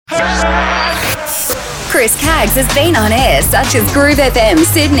Chris Caggs has been on air such as Groove FM,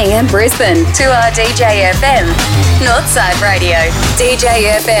 Sydney and Brisbane, 2R DJ FM, Northside Radio, DJ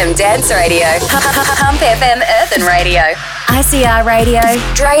FM Dance Radio, Hump FM Earthen Radio, ICR Radio,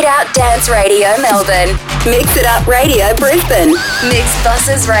 Straight Out Dance Radio Melbourne, Mix It Up Radio Brisbane, Mixed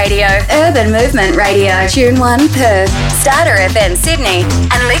Buses Radio, Urban Movement Radio, Tune 1 Perth, Starter FM Sydney,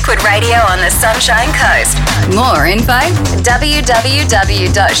 and Liquid Radio on the Sunshine Coast. More info,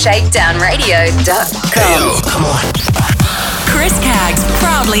 www.shakedownradio.com. Hey, come on. Chris Caggs,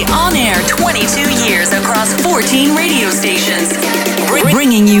 proudly on air 22 years across 14 radio stations,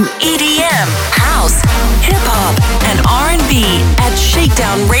 bringing you EDM, house, hip-hop, and R&B at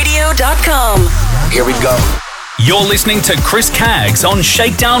ShakeDownRadio.com. Here we go. You're listening to Chris Caggs on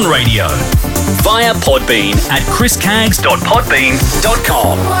Shakedown Radio via Podbean at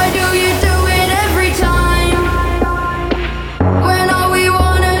chriscaggs.podbean.com. Why do you do it every time? When all we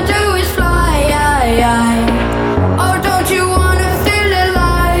wanna do is fly. Oh, don't you wanna feel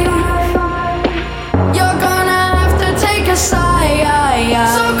alive? You're gonna have to take a sigh.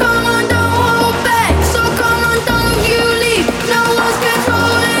 So come on, don't hold back. So come on, don't you leave. No one's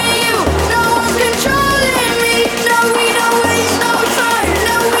controlling you. No one's controlling me. No, we don't waste no time.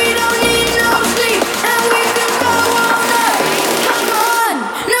 No, we don't need no sleep. And we can go all night. Come on.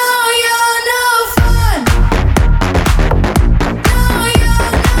 No, you're no fun. No,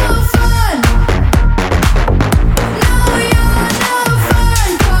 you're no fun. No, you're no fun.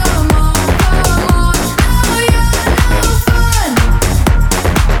 Come on, come on. No, you're no fun.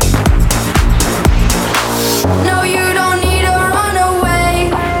 No, you don't need to run away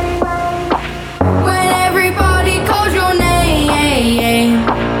when everybody calls your name.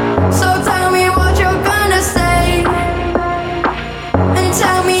 So tell me what you're gonna say, and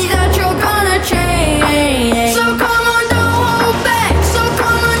tell me that you're gonna change. So come on, don't hold back. So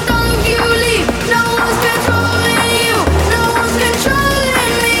come on, don't you leave. No one's controlling you. No one's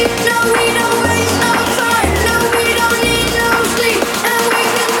controlling me. No, we don't waste no time. No, we don't need no sleep. And we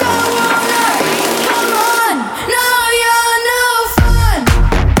can go all night. Come on. No, you're no fun.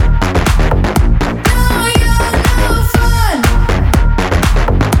 No, you're no fun.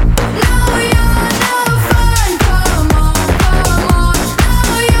 No, you're no fun. Come on, come on. No,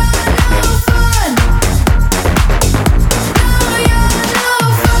 you're no fun. No, you're no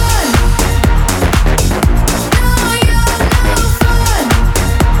fun. No, you're no fun.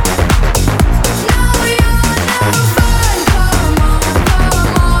 No, you're no fun. Come on,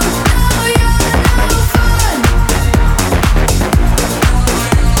 come on. No, you're no fun.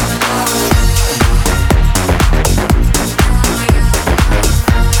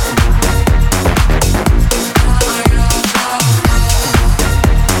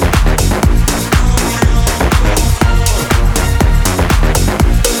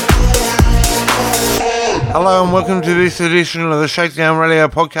 Hello and welcome to this edition of the Shakedown Radio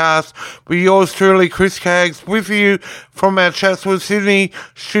podcast with yours truly, Chris Caggs, with you from our Chatswood, Sydney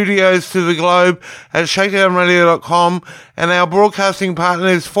studios to the globe at shakedownradio.com, and our broadcasting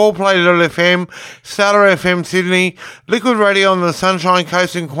partners 4play.fm, Starter FM Sydney, Liquid Radio on the Sunshine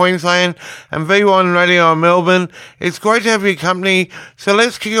Coast in Queensland, and V1 Radio in Melbourne. It's great to have your company, so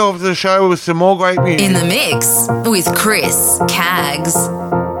let's kick off the show with some more great music. In the mix with Chris Caggs.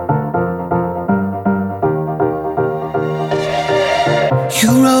 You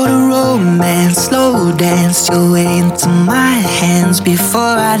wrote a romance, slow danced your way into my hands before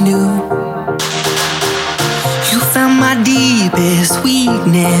I knew. You found my deepest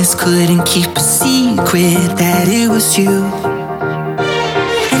weakness, couldn't keep a secret that it was you.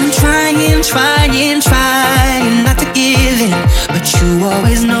 And I'm trying not to give in, but you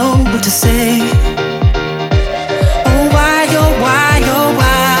always know what to say. Oh why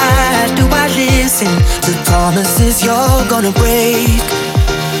do I listen to promises you're gonna break?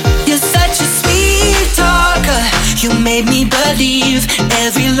 You're such a sweet talker. You made me believe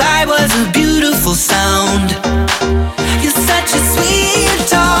every lie was a beautiful sound. You're such a sweet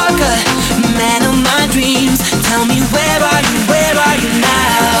talker, man of my dreams. Tell me where are you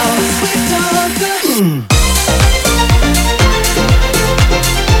now? Sweet talker.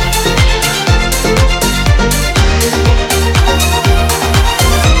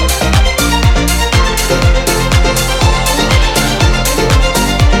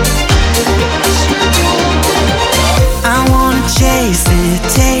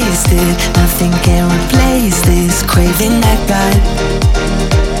 Taste it, nothing can replace this craving I got.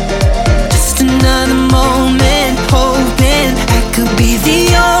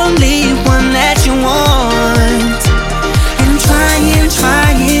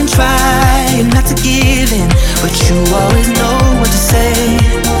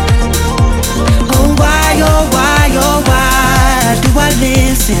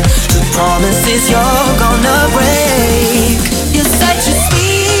 promises you're gonna break. You're such a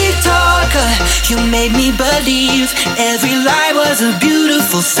sweet talker. You made me believe every lie was a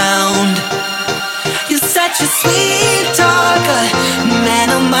beautiful sound. You're such a sweet talker, man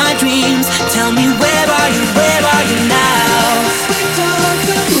of my dreams. Tell me where are you now? Sweet talker.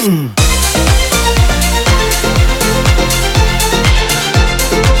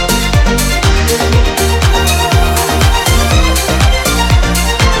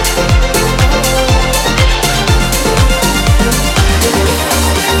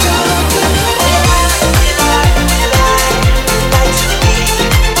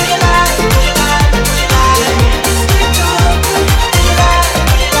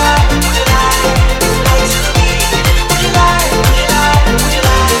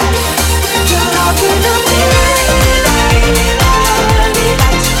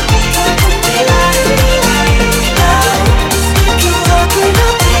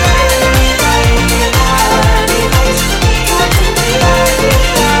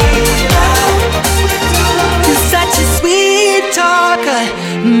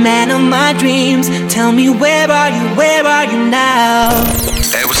 Man of my dreams, tell me where are you now?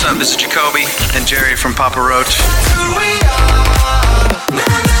 Hey, what's up? This is Jacoby and Jerry from Papa Roach.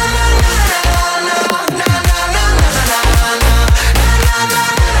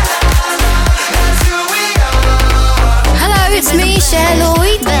 Hello, it's me,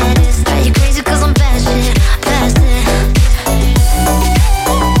 Shelly. Are you crazy cause I'm passionate?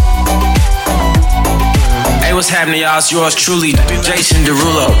 Hey, what's happening, y'all? It's yours truly, Jason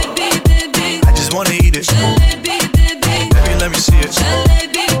Derulo. I just wanna eat it. Baby, let me see it.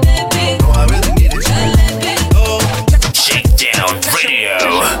 Oh, I really need it. Oh. Shakedown Radio.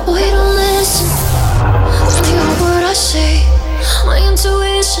 We don't listen to your word I say. My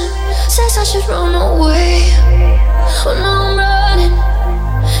intuition says I should run away, but now I'm running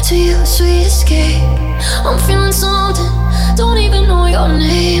to you, sweet escape. I'm feeling something, don't even know your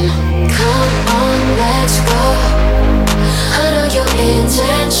name. Come on, let's go. I know your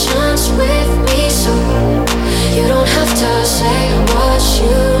intentions with me, so you don't have to say what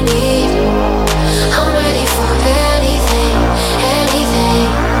you need. I'm ready for anything, anything.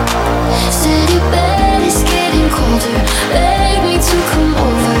 City bed is getting colder, beg me to come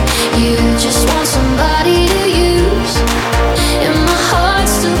over. You just want somebody to use, and my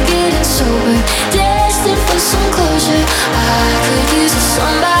heart's still getting sober, destined for some closure. I could use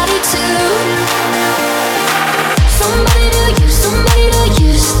somebody to, somebody to use, somebody to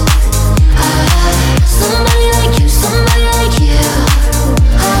use. Somebody like you, somebody like you.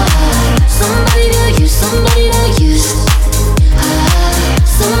 Somebody to use, somebody to use.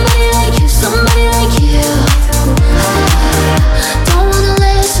 Somebody like you, somebody like you. Don't wanna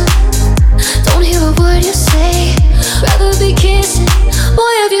listen, don't hear a word you say. Rather be kissing,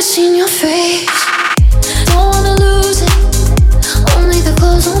 boy have you seen your face. Don't wanna lose it, only the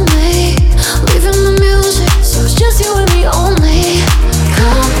clothes on me. Leaving the music, so it's just you and me only.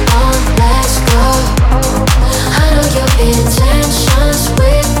 Come on, let's go. I know your intentions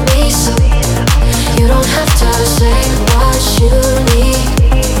with me, so you don't have to say what you need.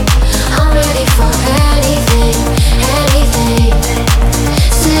 I'm ready for anything, anything.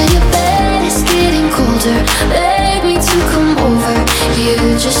 Say your bed is getting colder, beg me to come over. You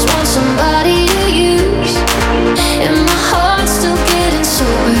just want somebody to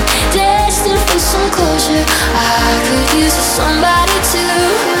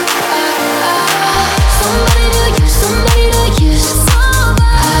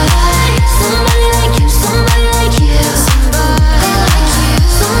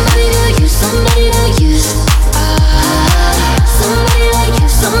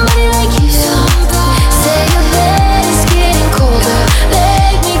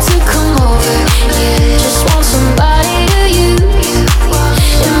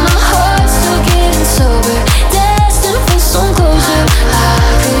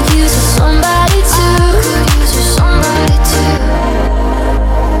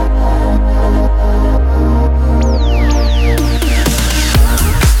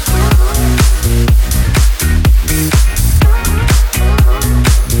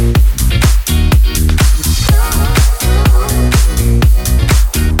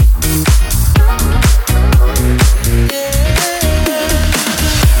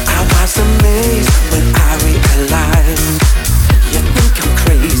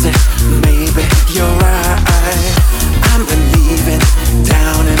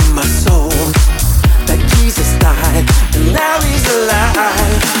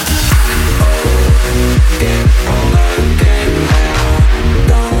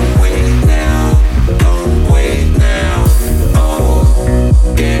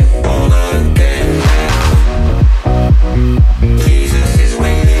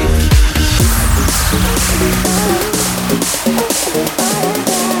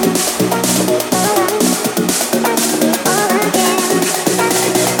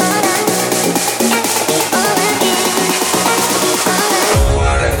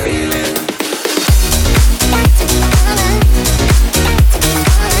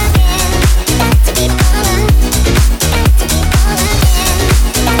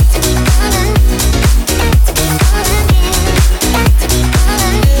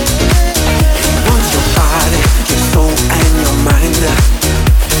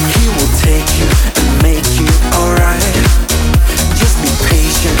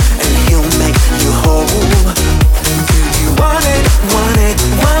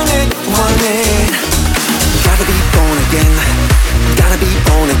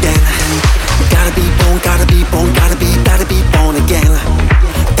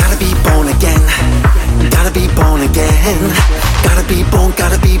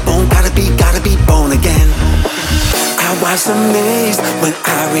when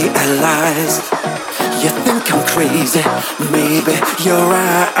I realize you think I'm crazy. Maybe you're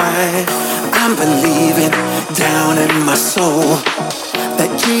right. I'm believing down in my soul that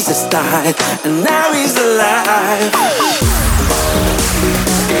Jesus died and now he's alive.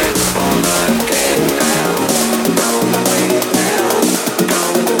 It's all I get now. No way now. No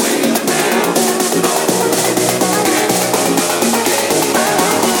way now. It's all I get now.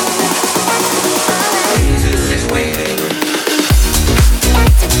 Jesus is waiting.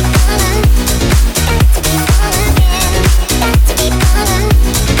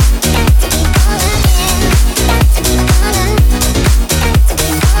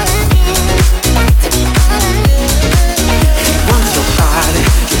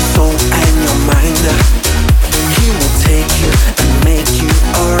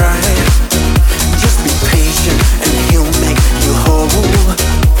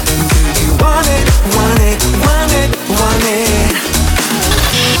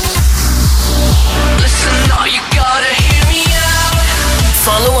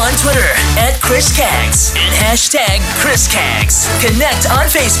 Chris Cags and hashtag Chris Cags. Connect on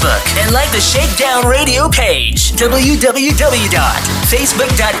Facebook and like the Shakedown Radio page.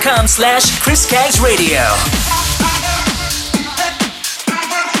 www.facebook.com/Chris Cags Radio.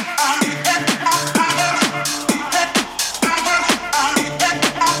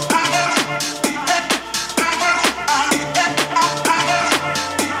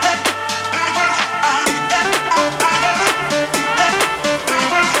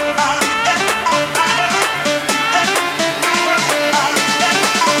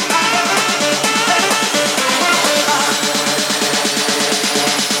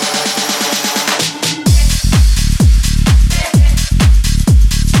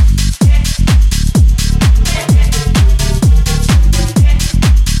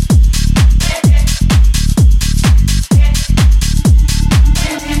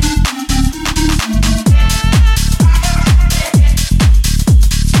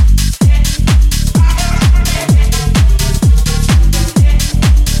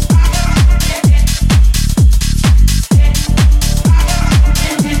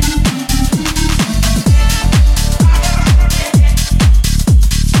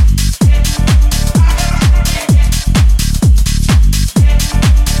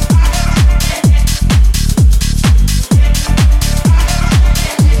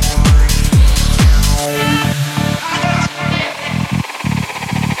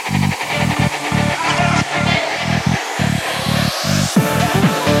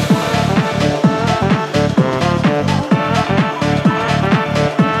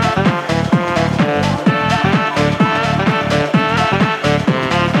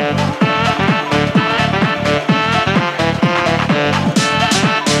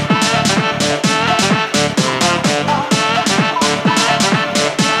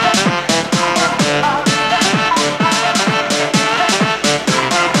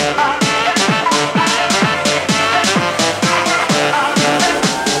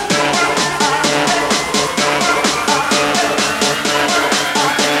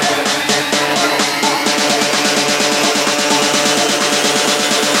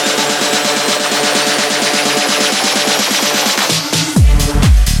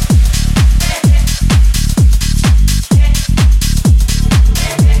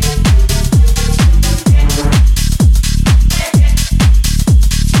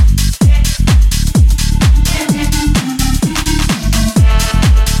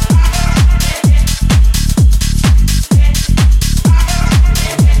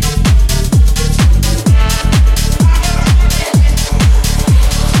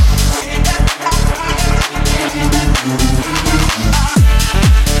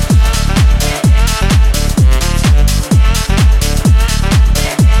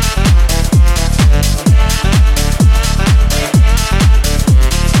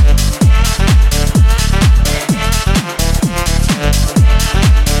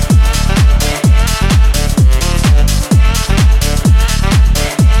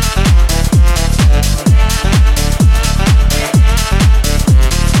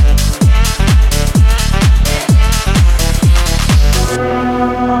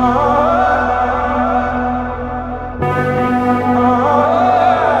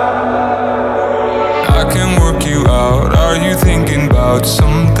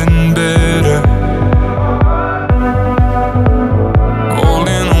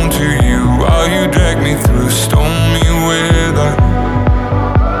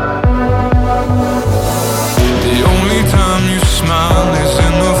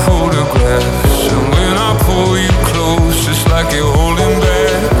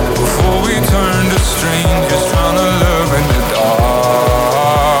 Before we turn to strangers, trying to love in the dark.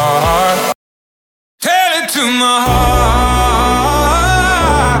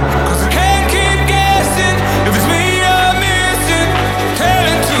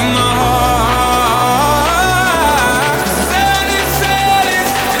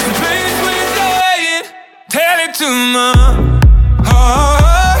 to my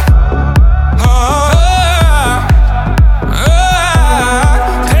heart.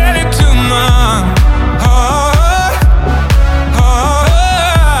 Tell it to my heart.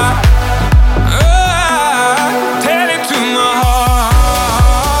 Tell it to my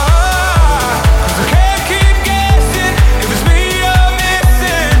heart. 'Cause I can't keep guessing if it's me you're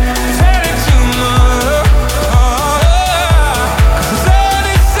missing. Tell it to my heart. 'Cause the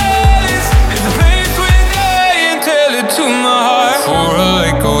silence is the place we're dying. Tell it to my heart. Before a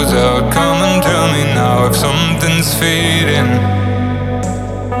light goes out, come and tell me now if something's fading.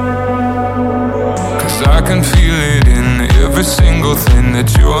 'Cause I can feel it in every single thing that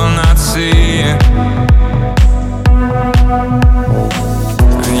you're not seeing.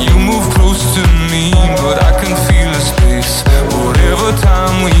 And you move close to me, but I can feel the space. Whatever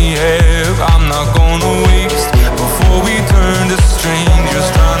time we have, I'm not gonna waste. Before we turn to strangers,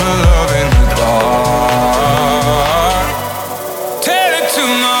 trying to love in the dark. Tell it to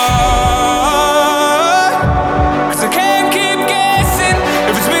my heart. 'Cause I can't keep guessing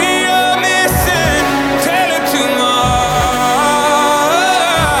if it's me you're missing. Tell it to my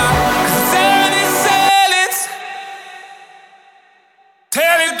heart. 'Cause the sound is silence.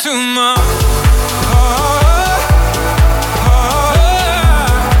 Tell it to my heart.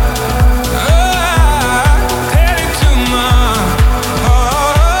 Tell it to my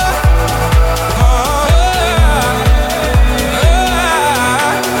heart.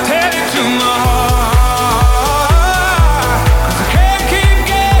 Tell it to my heart. 'Cause I can't keep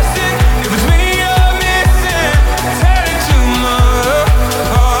guessing if it's me you're missing. Tell it to my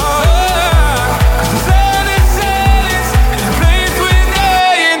heart. 'Cause the sound is silence is the place we're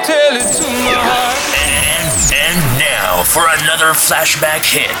dying. Tell it to my heart. And now for another flashback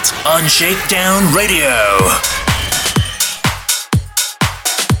hit on Shakedown Radio.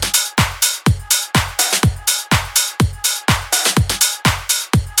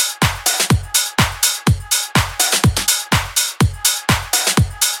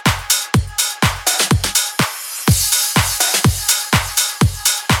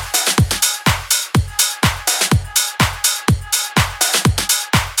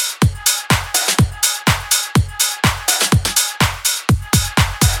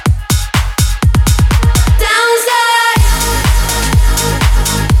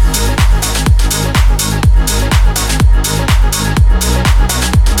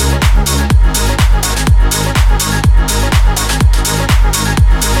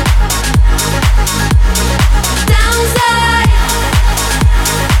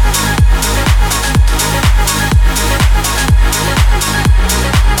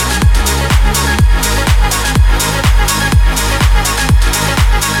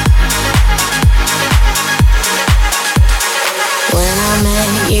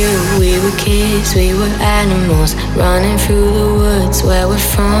 We were animals running through the woods where we're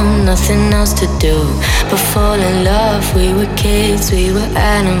from, nothing else to do but fall in love. We were kids, we were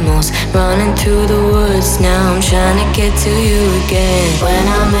animals running through the woods. Now I'm trying to get to you again. When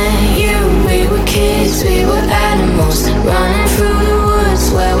I met you, we were kids, we were animals running through the woods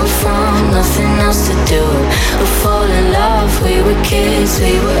where we're from, nothing else to do but fall in love. We were kids,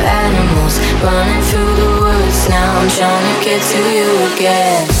 we were animals running through the woods. Now I'm trying to get to you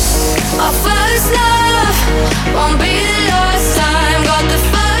again. Our first love won't be the last time. Got the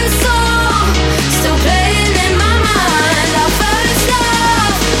first song still playing in my mind. Our first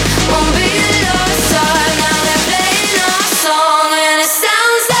love won't be the last time. Now they're playing our song and it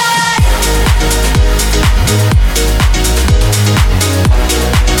sounds like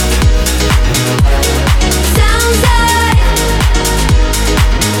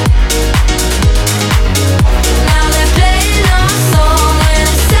now they're playing our song and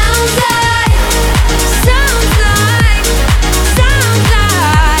it sounds like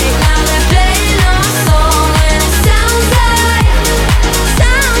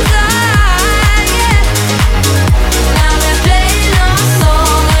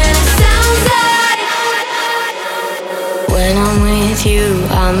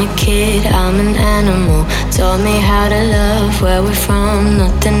I'm a kid, I'm an animal. Taught me how to love where we're from,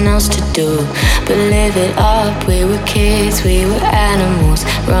 nothing else to do but live it up. We were kids, we were animals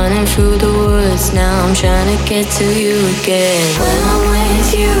running through the woods. Now I'm trying to get to you again. When I'm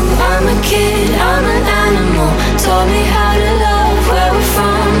with you, I'm a kid, I'm an animal. Taught me how to love where we're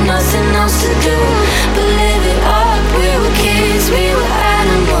from, nothing else to do but live it up. We were kids, we were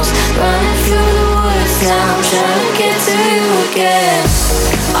animals running through the woods. Now I'm trying to get to you again.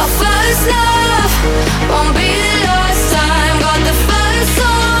 Our first love won't be the last time. Got the first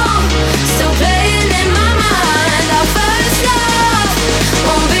song still playing in my mind. Our first love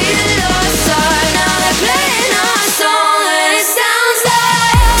won't be the last time. Now they're playing our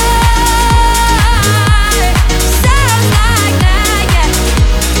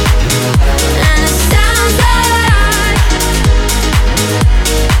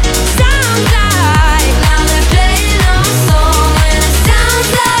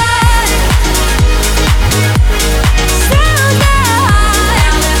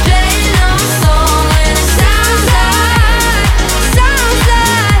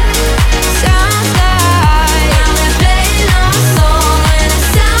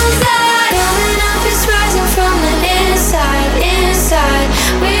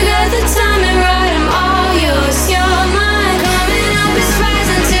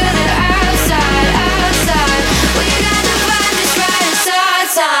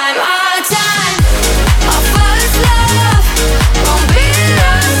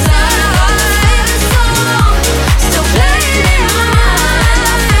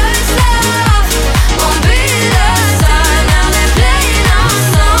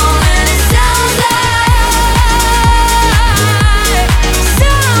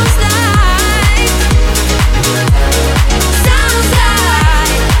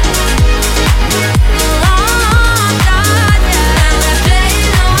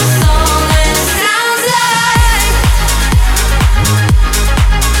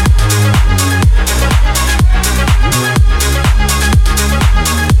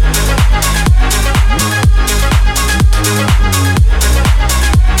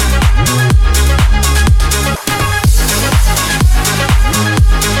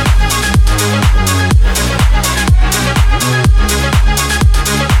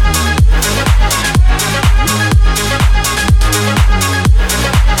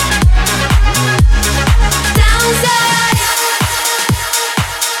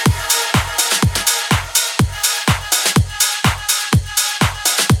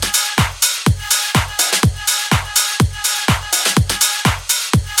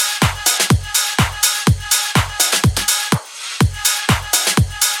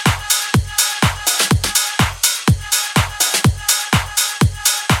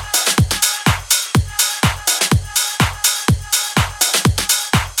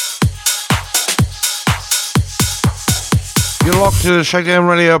You're locked to the Shakedown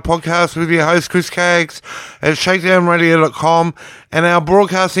Radio podcast with your host Chris Caggs at shakedownradio.com and our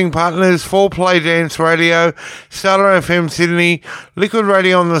broadcasting partners 4Play Dance Radio, Starter FM Sydney, Liquid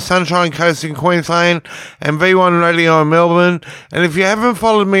Radio on the Sunshine Coast in Queensland and V1 Radio in Melbourne. And if you haven't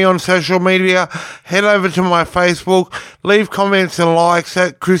followed me on social media, head over to my Facebook, leave comments and likes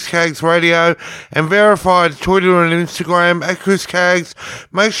at Chris Caggs Radio and verified Twitter and Instagram at Chris Caggs.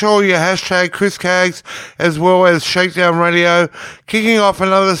 Make sure you hashtag Chris Caggs as well as Shakedown Radio. Kicking off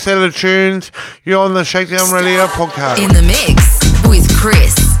another set of tunes, you're on the Shakedown Radio podcast. In the mix with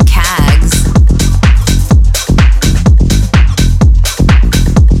Chris Caggs.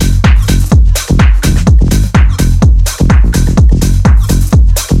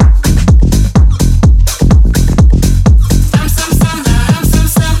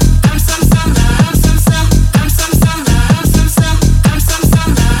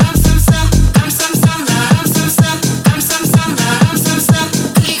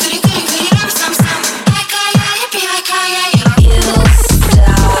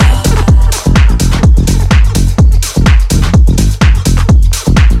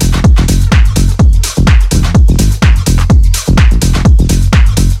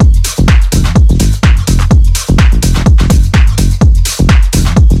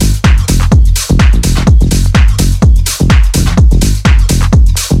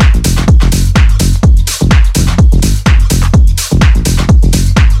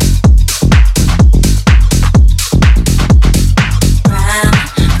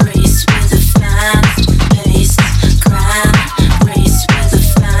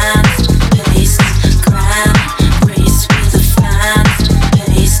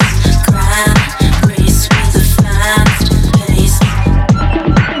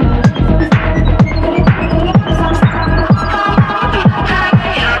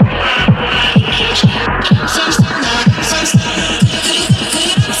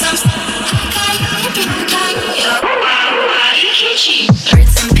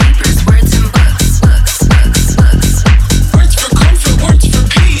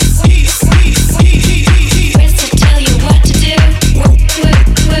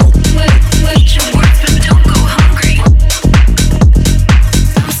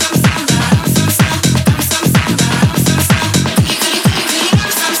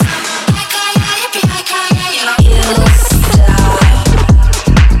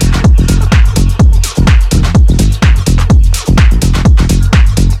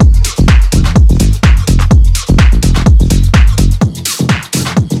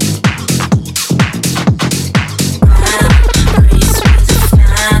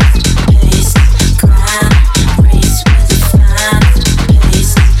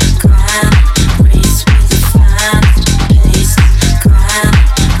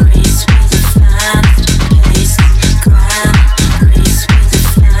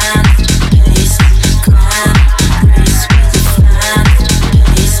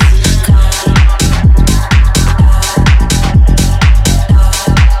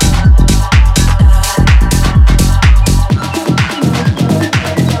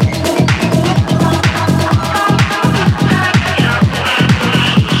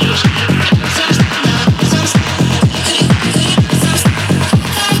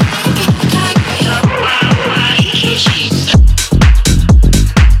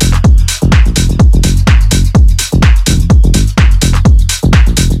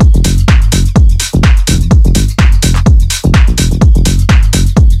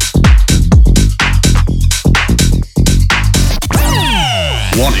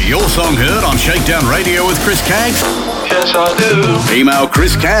 Shakedown Radio with Chris Caggs? Yes, I do. Email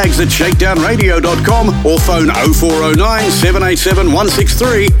Chris Caggs at shakedownradio.com or phone 0409 787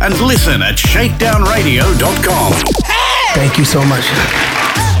 163 and listen at shakedownradio.com. Thank you so much.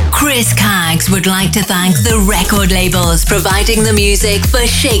 Chris Caggs would like to thank the record labels providing the music for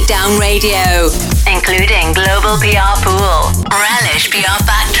Shakedown Radio, including Global PR Pool, Relish PR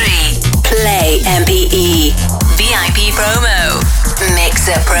Factory, Play MPE, VIP Promo,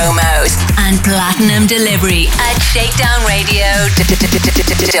 Mixer Promos, and Platinum Delivery at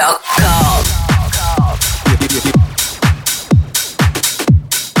shakedownradio.com.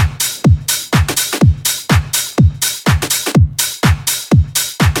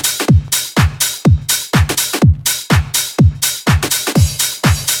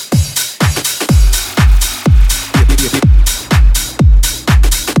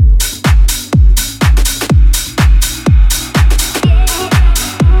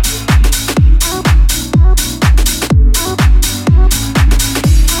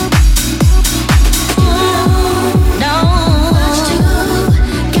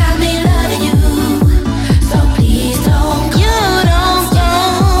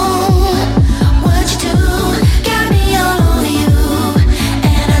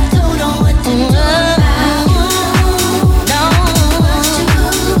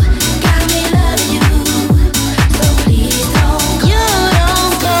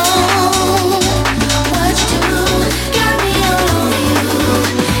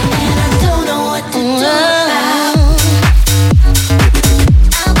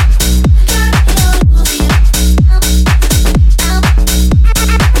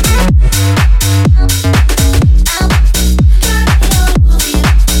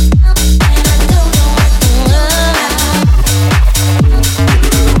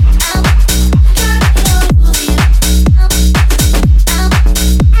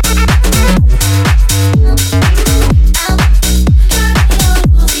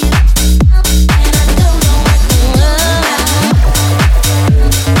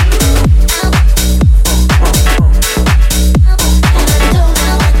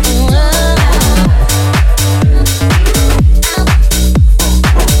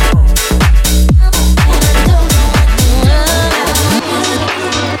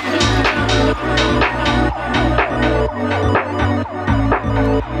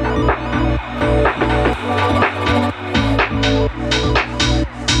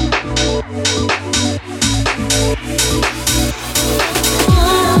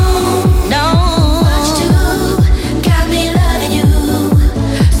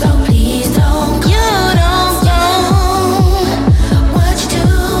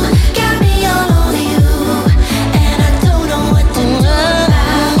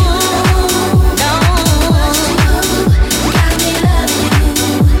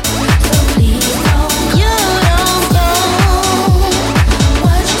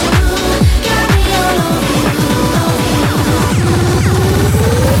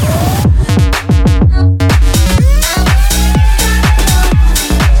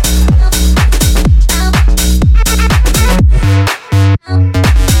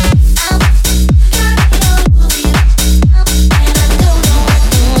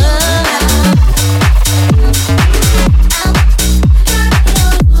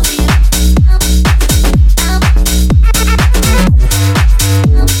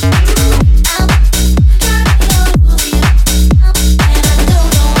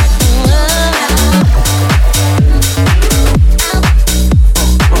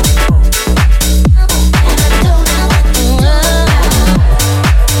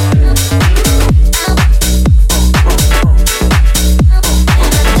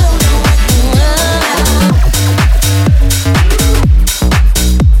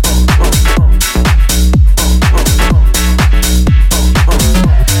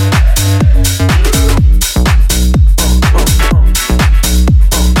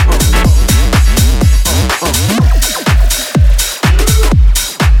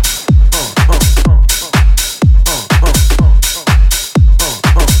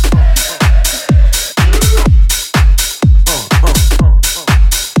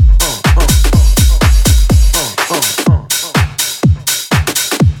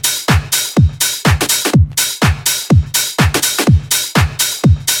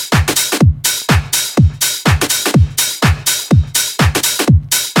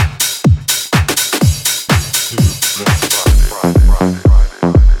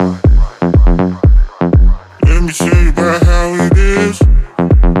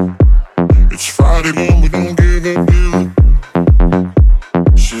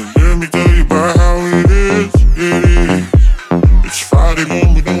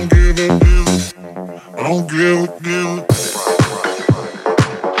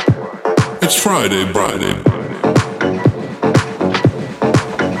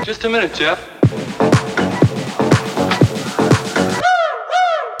 Just a minute, Jeff.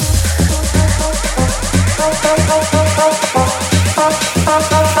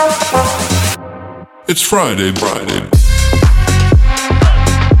 It's Friday, Friday.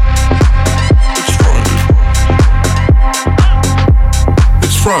 It's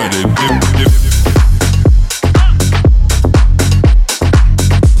Friday.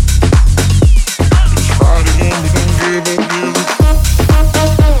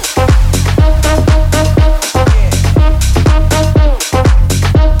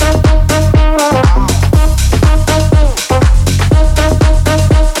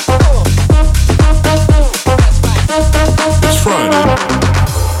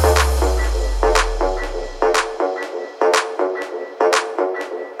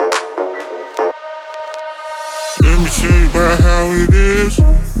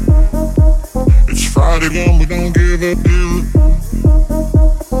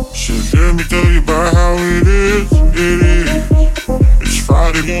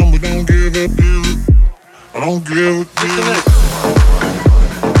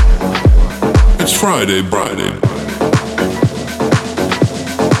 Friday, Friday.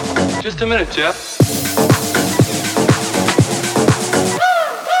 Just a minute, Jeff.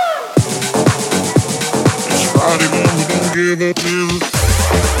 It's Friday, man, we don't give up, dude.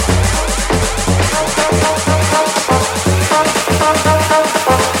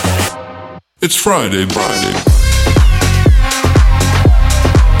 It's Friday, Friday.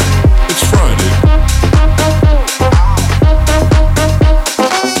 It's Friday.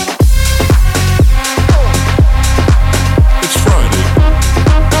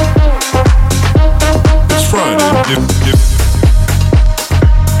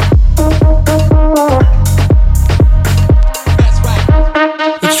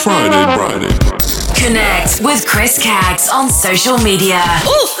 It's Friday, Friday. Connect with Chris Caggs on social media.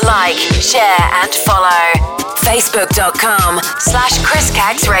 Like, share and follow. Facebook.com/Chris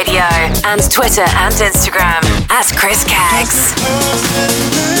Caggs Radio and Twitter and Instagram @Chris Caggs.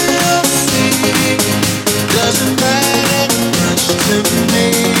 Doesn't matter much to me.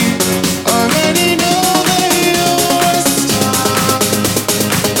 Already know that you're a star,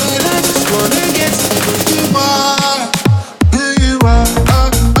 but I just wanna get to who you are, who you are.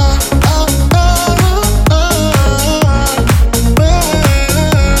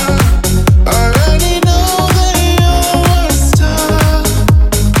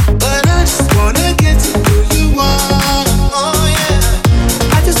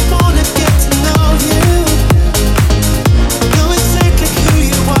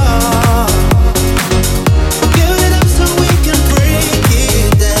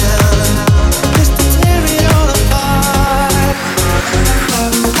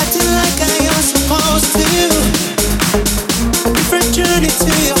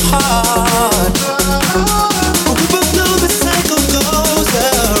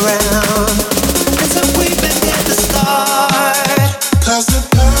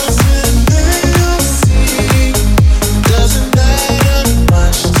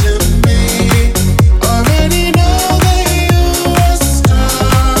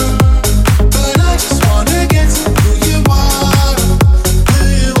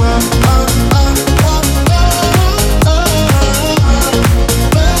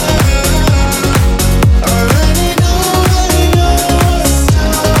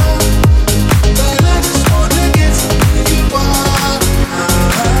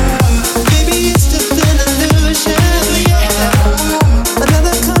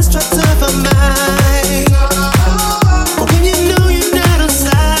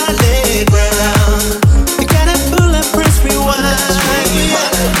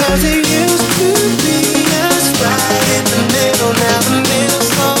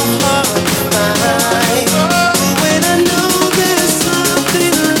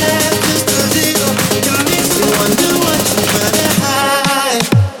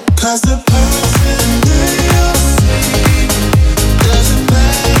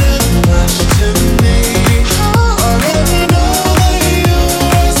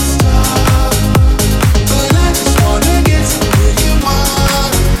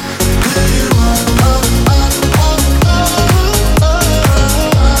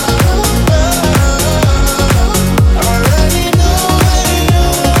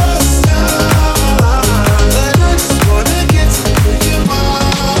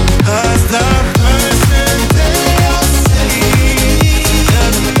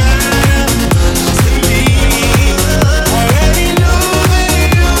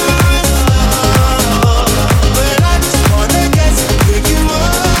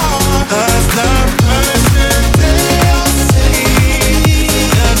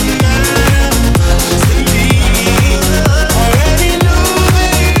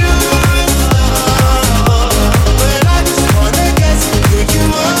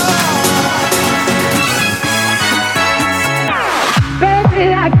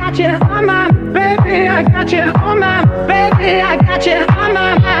 got you on my mind, baby, I got you on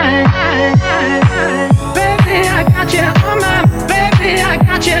my mind. Baby, I got you on my mind, baby, I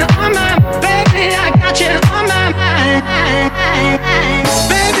got you on my mind, baby, I got you on my mind.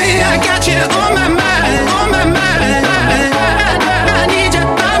 Baby, I got you on my mind, on my mind. I need you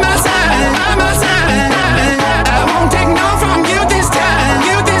by my side, by my side. I won't take no from you this time,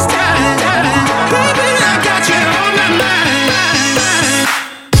 you this time. Baby, I got you on my mind.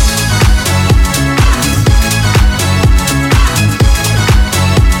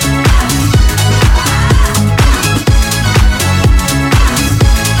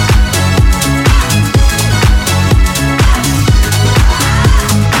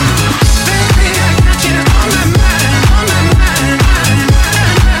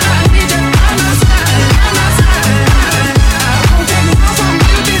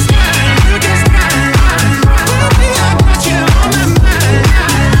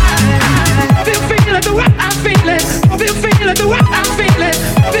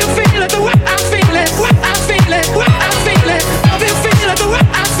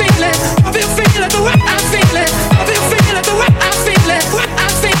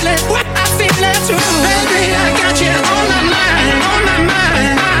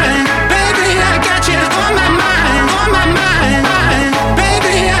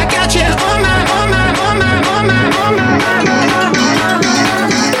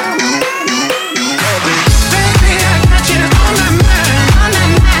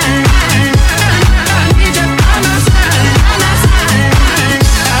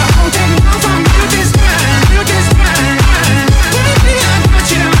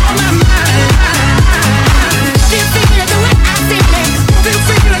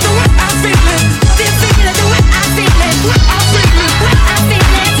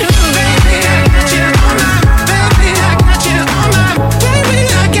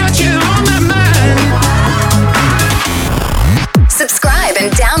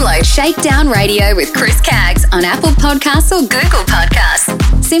 Shakedown Radio with Chris Caggs on Apple Podcasts or Google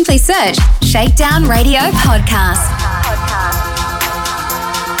Podcasts. Simply search Shakedown Radio Podcast.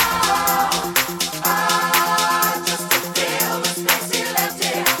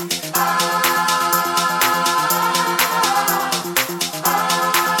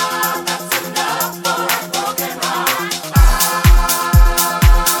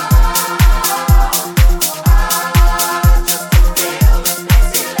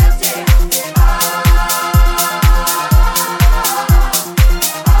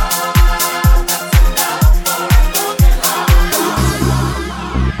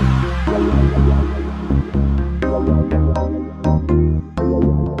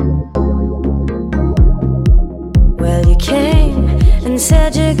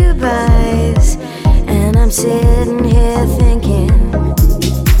 Said your goodbyes, and I'm sitting here thinking,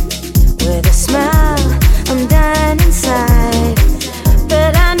 with a smile, I'm dying inside,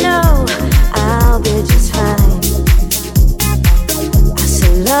 but I know I'll be just fine. I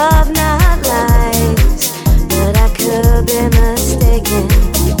say love, not lies, but I could be mistaken.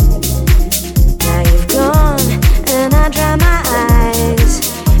 Now you've gone, and I dry my eyes,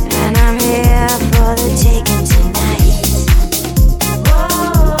 and I'm here for the taking tonight.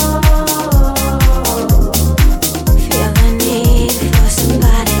 Feel the need for some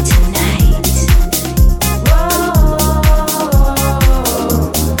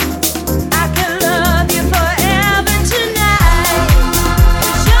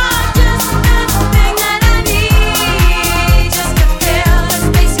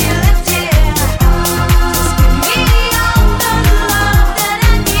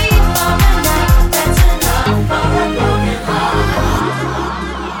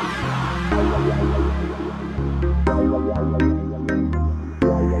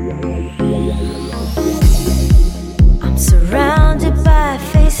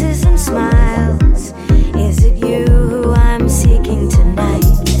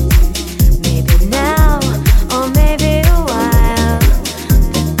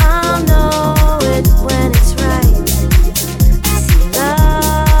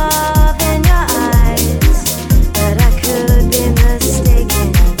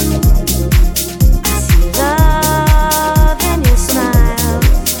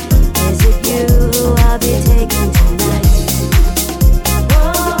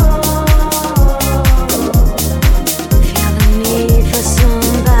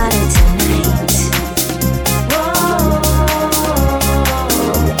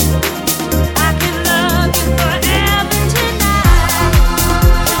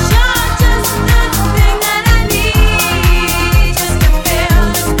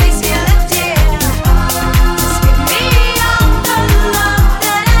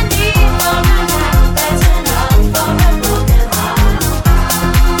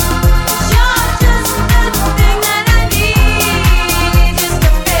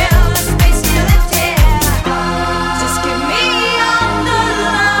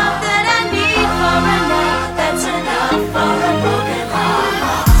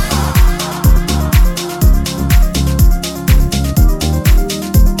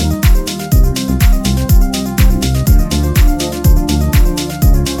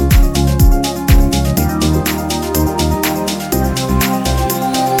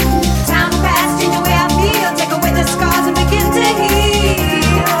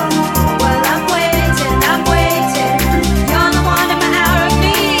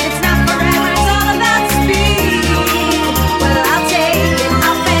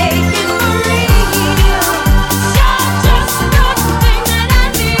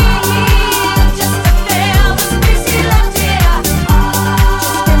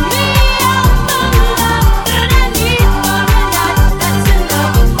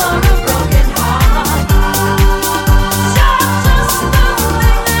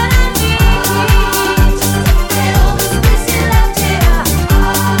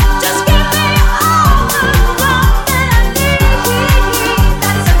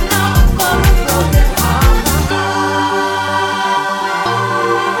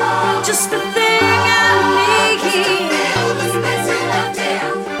just the thing I need.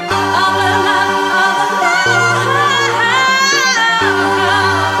 All alone.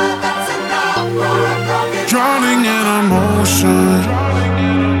 Drowning in emotion,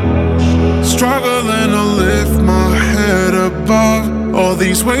 struggling to lift my head above all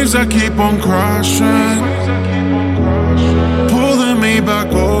these waves that keep on crashing, pulling me back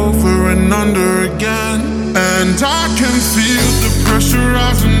over and under again. And I can feel the pressure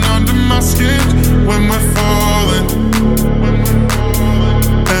rising under my skin when we're falling.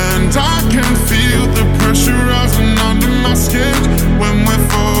 And I can feel the pressure rising under my skin when we're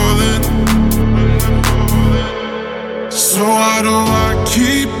falling. So why do I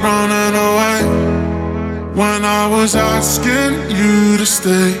keep running away when I was asking you to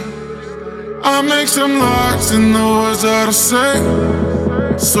stay? I make some lies in the words that I say.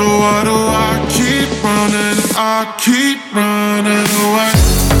 So why do I keep running? I keep running away.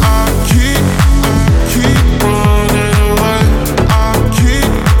 I keep running away. I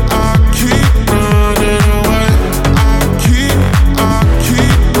keep running away. I keep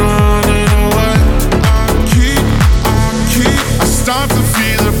running away. I start to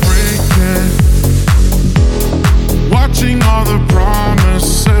feel it breaking, watching all the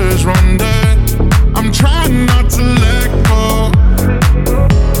promises run dead. I'm trying not to let go.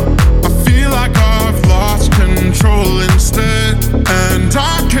 I feel like I've lost control instead. And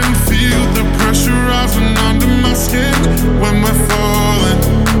I can feel the pressure rising under my skin when we're falling.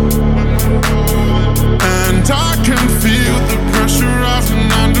 And I can feel the pressure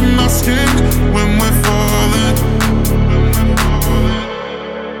rising under my skin when we're falling.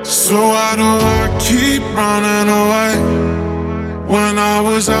 So why do I keep running away when I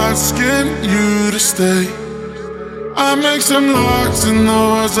was asking you to stay? I make some lies in the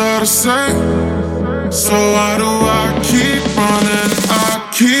words that I say. So why do I keep running? I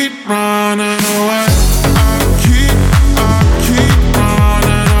keep running away. I keep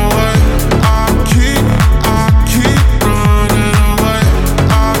running away. I keep running away.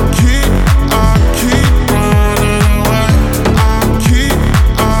 I keep running away. I keep.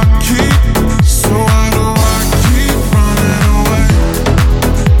 So why do I keep running away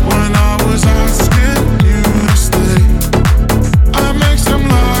when I was asking you to stay? I make some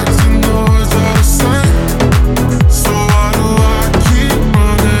lies in the words that I say. So why do I keep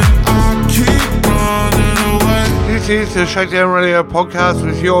running? I keep running away. This is the Shakedown Radio podcast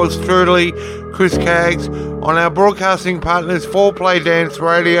with yours truly, Chris Caggs, on our broadcasting partners 4Play Dance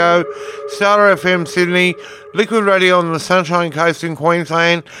Radio, Starter FM Sydney, Liquid Radio on the Sunshine Coast in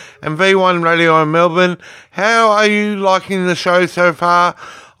Queensland, and V1 Radio in Melbourne. How are you liking the show so far?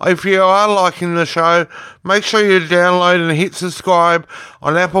 If you are liking the show, make sure you download and hit subscribe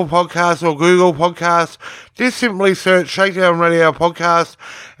on Apple Podcasts or Google Podcasts. Just simply search Shakedown Radio Podcast,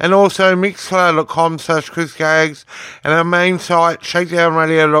 and also mixcloud.com/Chris Caggs, and our main site,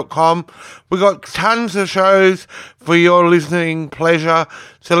 shakedownradio.com. We've got tons of shows for your listening pleasure,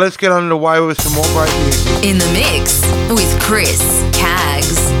 so let's get underway with some more great music. In the mix with Chris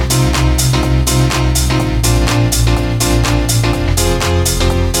Caggs.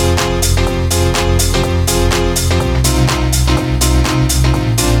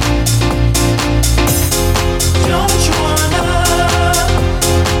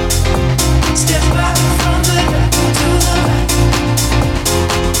 Step out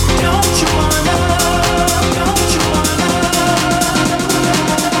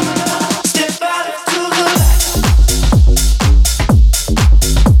to the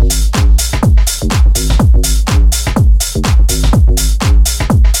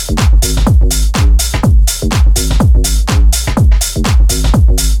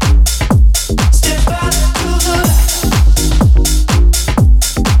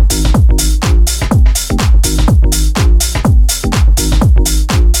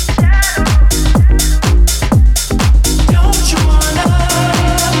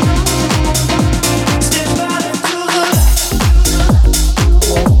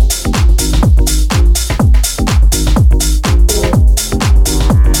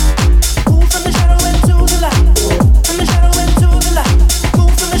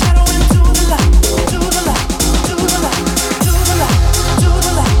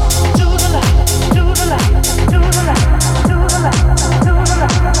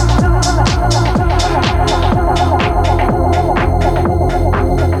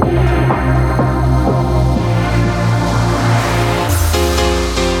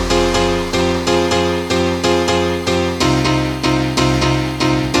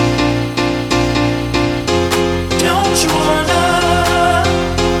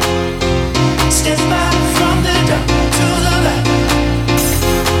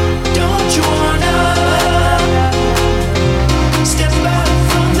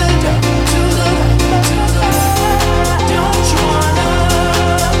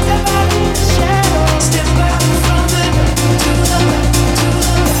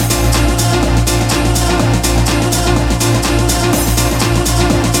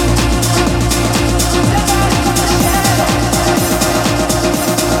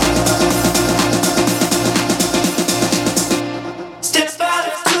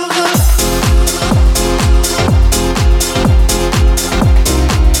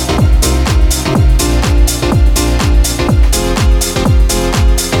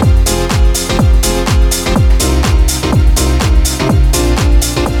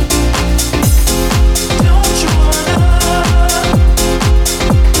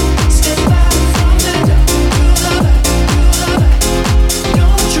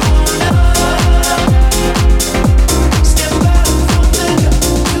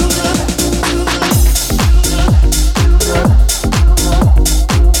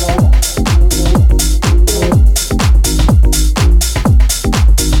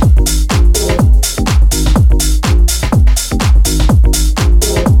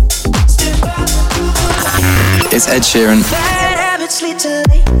Ed Sheeran. Bad habits lead to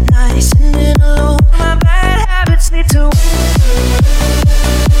late nights, sitting alone. My bad habits lead to.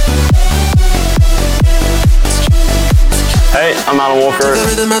 Hey, I'm Alan Walker.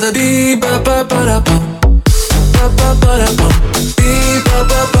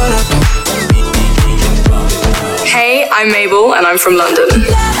 Hey, I'm Mabel and I'm from London.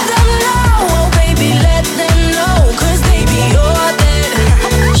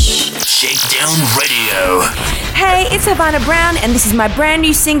 Shakedown Radio. Hey, it's Havana Brown, and this is my brand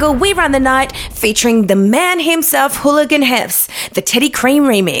new single, We Run the Night, featuring the man himself, Hooligan Hefs, the Teddy Cream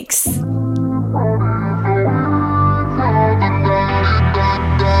remix.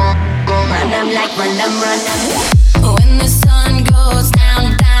 When the sun goes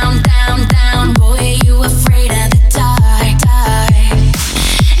down, down, down, down, boy, you afraid of the dark, dark.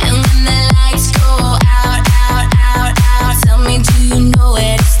 And when the lights go out, out, out, out, tell me, do you know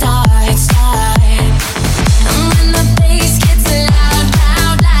where to start, start? And when the bass gets loud,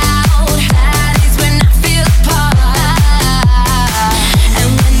 loud, loud, that is when I feel the part. And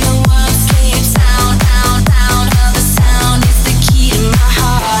when the world sleeps down, down, down, oh, the sound is the key to my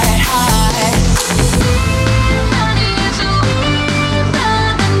heart, heart.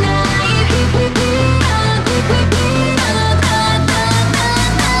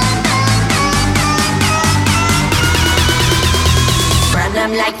 Run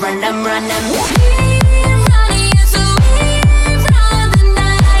 'em like run 'em, run 'em.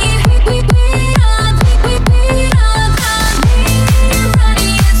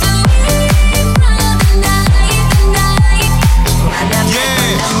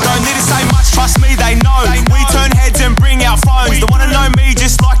 Trust me, they know. We turn heads and bring out phones. They wanna know me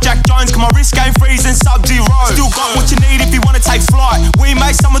just like Jack Jones, cause my wrist game freeze and Sub-Zero. Still got what you need if you wanna take flight. We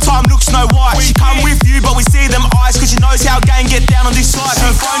make summertime look Snow White. She come with you, but we see them eyes, cause she knows how gang get down on this side. She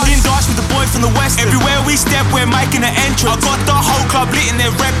phoned in dice with the boy from the west. Everywhere we step, we're making an entrance. I got the whole club lit and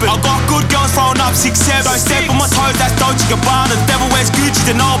they're reppin'. I got good girls throwing up 6'7". Don't step on my toes, that's Dolce Gabbana. The devil wears Gucci,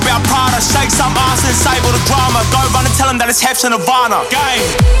 to know about Prada. Shake some ass and save all the drama. Go run and tell them that it's Hefs and Havana. Gang.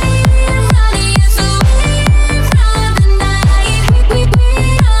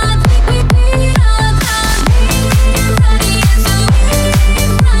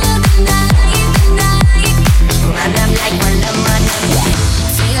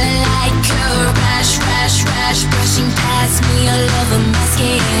 Brushing past me all over my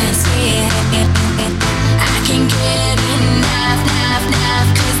skin, skin. I can get enough, enough, enough,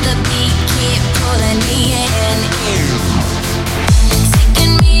 cause the beat keep pulling me in.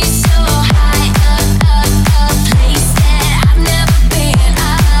 Taking me so high up, up, up, place that I've never been.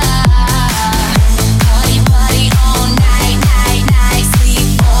 Party, party all night, night, night.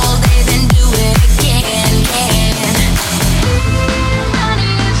 Sleep all day, then do it again, again.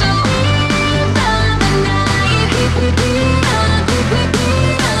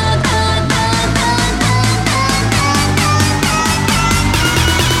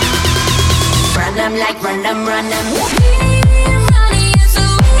 Run 'em like run 'em, run 'em.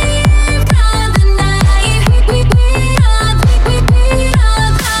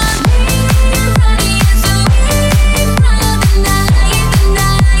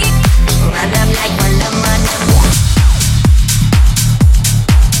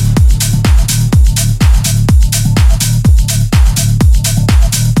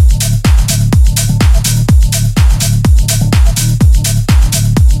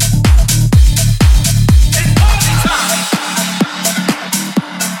 Time.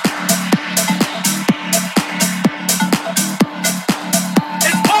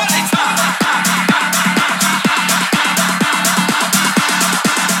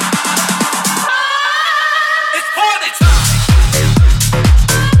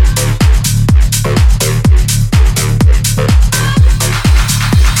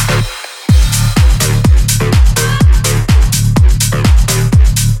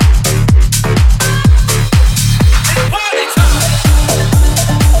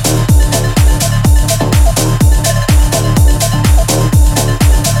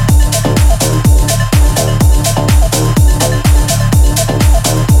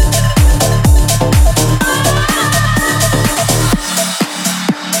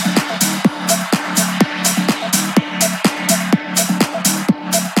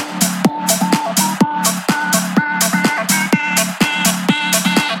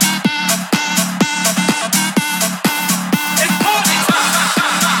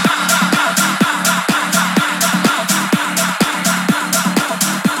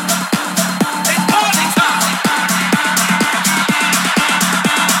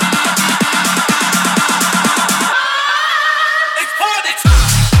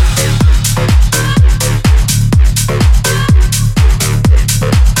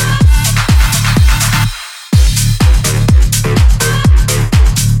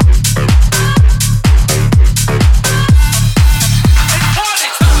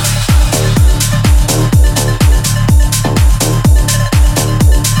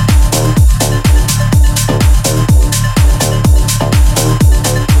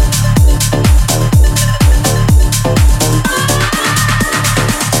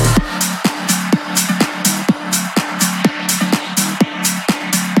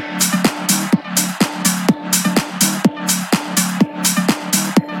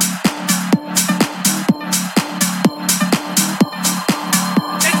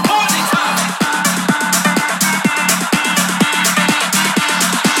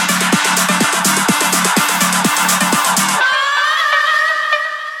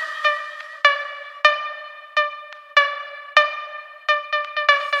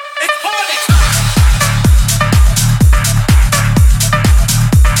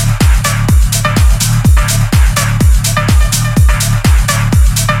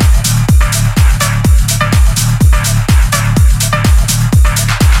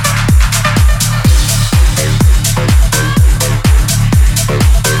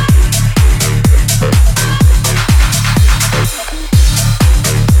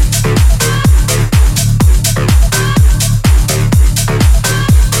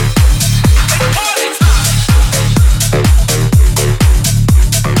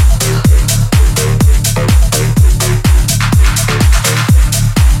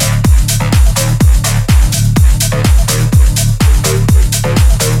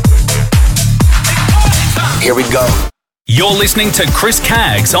 Here we go. You're listening to Chris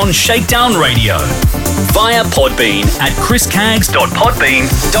Caggs on Shakedown Radio via Podbean at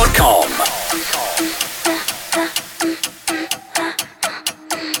chriscaggs.podbean.com.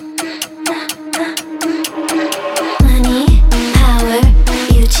 Money, power,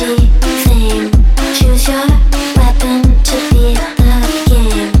 beauty, fame. Choose your weapon to beat the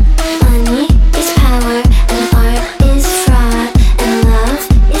game. Money is power and art is fraud and love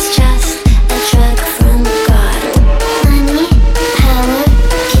is just a drug from God. Money, power,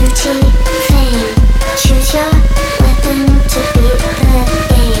 beauty, fame. Choose your weapon to beat the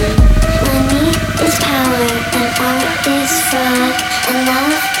game. Money is power and art is fraud and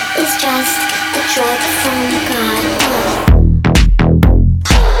love is just a drug from God.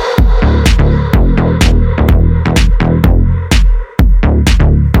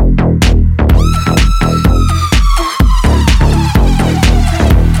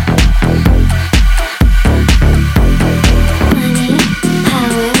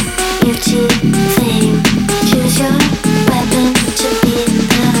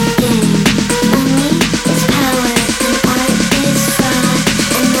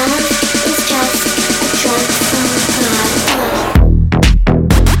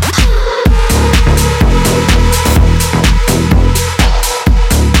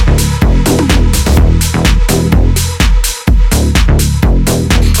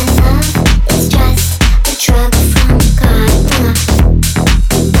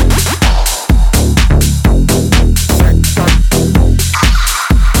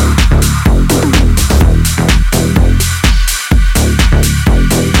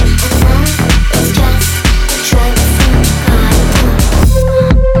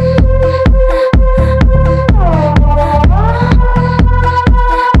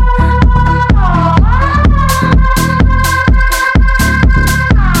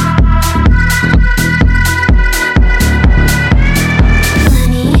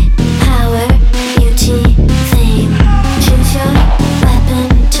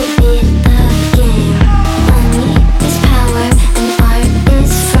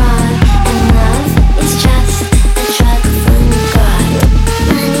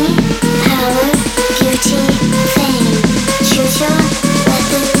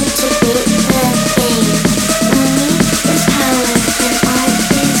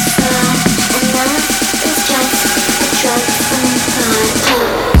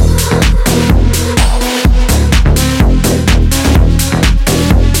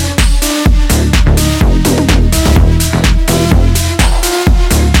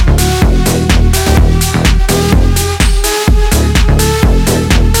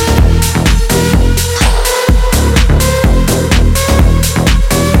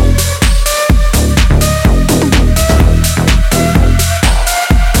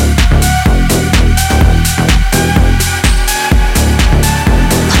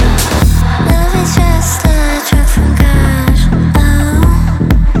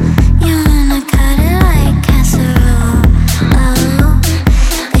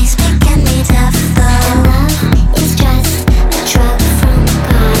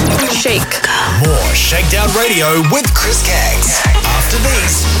 Radio with Chris Caggs. After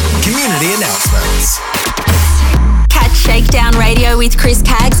these community announcements. Catch Shakedown Radio with Chris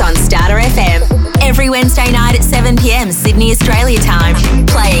Caggs on Starter FM. Every Wednesday night at 7 p.m. Sydney, Australia time.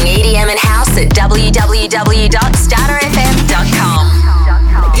 Playing EDM and house at www.starterfm.com.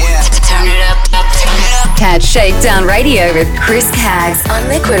 Yeah. Turn it up, turn it up. Catch Shakedown Radio with Chris Caggs on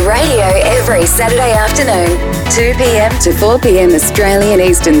Liquid Radio every Saturday afternoon, 2 p.m. to 4 p.m. Australian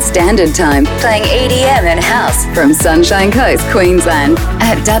Eastern Standard Time, playing EDM and house from Sunshine Coast, Queensland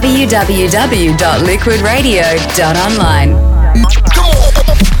at www.liquidradio.online.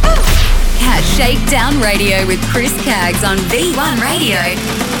 Catch Shakedown Radio with Chris Caggs on V1 Radio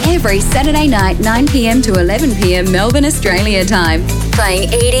every Saturday night, 9 p.m. to 11 p.m. Melbourne, Australia time, playing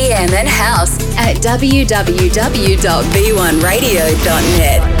EDM and house at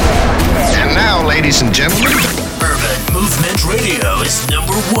www.v1radio.net. now, ladies and gentlemen. Urban Movement Radio is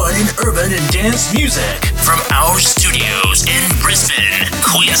number one in urban and dance music from our studios in Brisbane,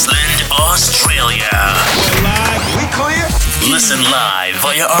 Queensland, Australia. We're live. We clear? Listen live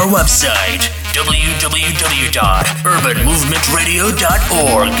via our website,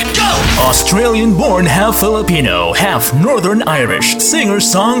 www.urbanmovementradio.org. Go! Australian-born, half Filipino, half Northern Irish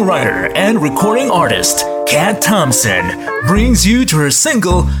singer-songwriter and recording artist Kat Thompson brings you to her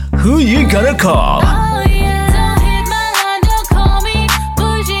single, Who You Gonna Call?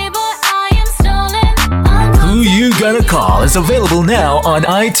 Who You Gonna Call is available now on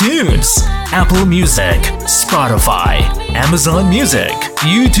iTunes, Apple Music, Spotify, Amazon Music,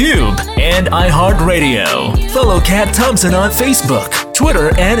 YouTube, and iHeartRadio. Follow Kat Thompson on Facebook, Twitter,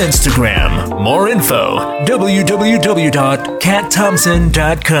 and Instagram. More info,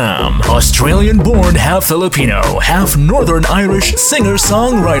 www.katthompson.com. Australian-born, half Filipino, half Northern Irish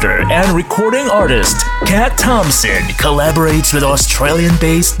singer-songwriter and recording artist, Kat Thompson collaborates with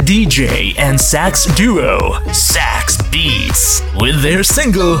Australian-based DJ and sax duo, Sax Beats, with their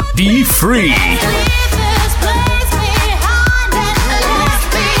single, Be Free.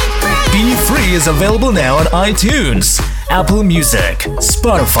 Be Free is available now on iTunes, Apple Music,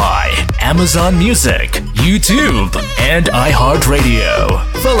 Spotify, Amazon Music, YouTube, and iHeartRadio.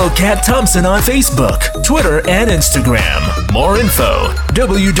 Follow Kat Thompson on Facebook, Twitter, and Instagram. More info,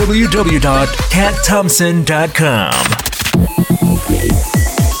 www.katthompson.com.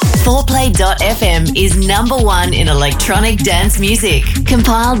 4Play.fm is number one in electronic dance music,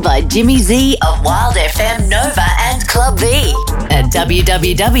 compiled by Jimmy Z of Wild FM, Nova, and Club V at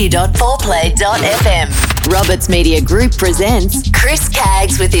www.4play.fm. Roberts Media Group presents Chris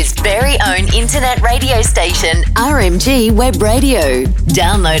Caggs with his very own internet radio station, RMG Web Radio.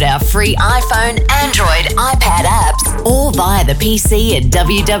 Download our free iPhone, Android, iPad apps, or via the PC at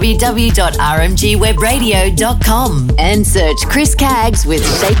www.rmgwebradio.com and search Chris Caggs with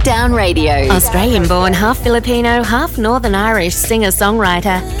ShakeDown Radio. Australian-born, half Filipino, half Northern Irish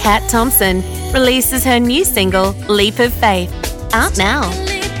singer-songwriter Kat Thompson releases her new single, Leap of Faith, out now.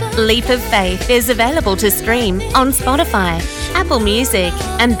 Leap of Faith is available to stream on Spotify, Apple Music,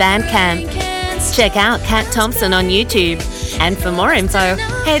 and Bandcamp. Check out Kat Thompson on YouTube. And for more info,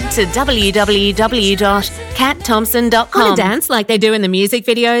 head to www.katthompson.com. Want to dance like they do in the music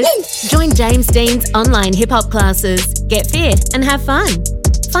videos? Join James Dean's online hip-hop classes. Get fit and have fun.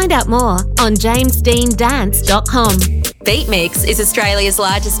 Find out more on jamesdeandance.com. Beat Mix is Australia's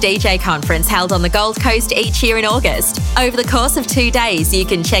largest DJ conference held on the Gold Coast each year in August. Over the course of 2 days, you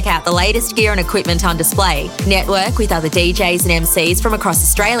can check out the latest gear and equipment on display, network with other DJs and MCs from across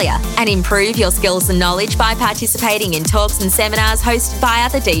Australia, and improve your skills and knowledge by participating in talks and seminars hosted by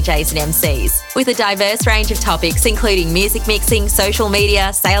other DJs and MCs. With a diverse range of topics including music mixing, social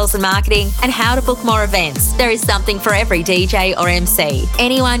media, sales and marketing, and how to book more events, there is something for every DJ or MC.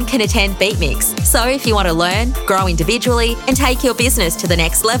 Anyone can attend Beat Mix, so if you want to learn, grow individually, and take your business to the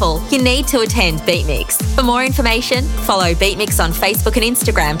next level, you need to attend Beat Mix. For more information, follow Beat Mix on Facebook and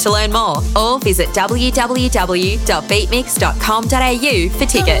Instagram to learn more, or visit www.beatmix.com.au for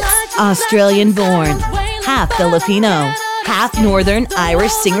tickets. Australian-born, half Filipino, half Northern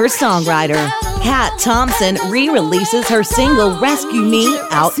Irish singer-songwriter Kat Thompson re-releases her single Rescue Me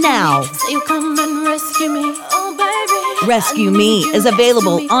out now. You come and rescue me, oh baby. Rescue Me is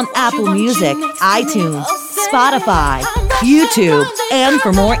available on Apple Music, iTunes, Spotify, YouTube, and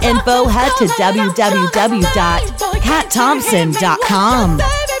for more info, head to www.katthompson.com.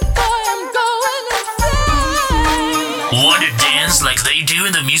 Want to dance like they do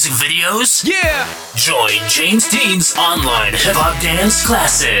in the music videos? Yeah! Join James Dean's online hip-hop dance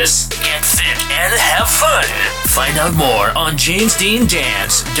classes. Get fit and have fun. Find out more on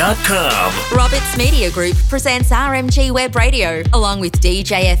jamesdeandance.com. Roberts Media Group presents RMG Web Radio, along with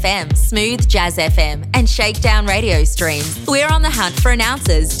DJ FM, Smooth Jazz FM, and Shakedown radio streams. We're on the hunt for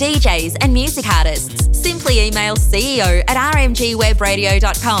announcers, DJs, and music artists. Simply email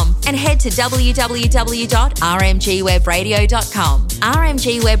ceo@rmgwebradio.com and head to www.rmgwebradio.com.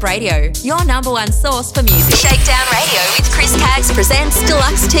 RMG Web Radio, your number one source for music. Shakedown Radio with Chris Caggs presents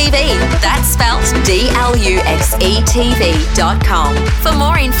Deluxe TV. That's spelt DLUXETV.com. For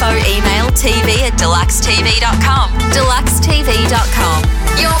more info, email tv@deluxetv.com. Deluxetv.com,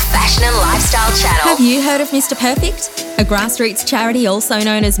 your fashion and lifestyle channel. Have you heard of Mr. Perfect, a grassroots charity also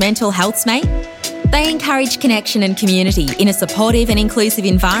known as Mental Health's Mate? They encourage connection and community in a supportive and inclusive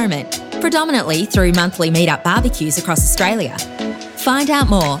environment, predominantly through monthly meet-up barbecues across Australia. Find out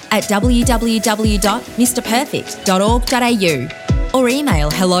more at www.mrperfect.org.au. or email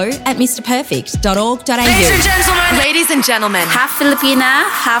hello@mrperfect.org.au. Ladies and gentlemen, half Filipina,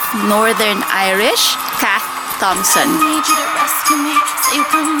 half Northern Irish, Kath Thompson.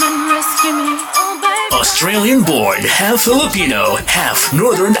 Australian-born, half Filipino, half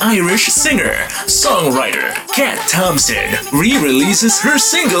Northern Irish singer, songwriter Kat Thompson re-releases her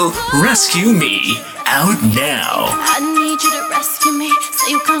single "Rescue Me" out now. I need you to rescue me, so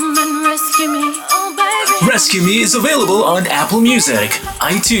you come and rescue me. Oh, baby. Rescue Me is available on Apple Music,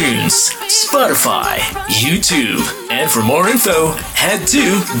 iTunes, Spotify, YouTube, and for more info, head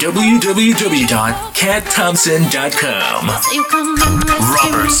to www.catthompson.com.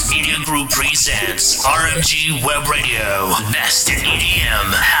 Roberts Media Group presents RMG Web Radio, the best in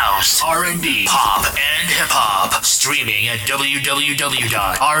EDM, house, R&B, pop, and hip-hop. Streaming at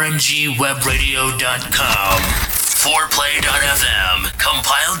www.rmgwebradio.com. Foreplay.fm,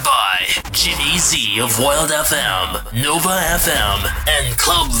 compiled by Jimmy Z of Wild FM, Nova FM, and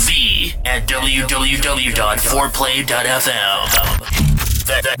Club V at www.foreplay.fm.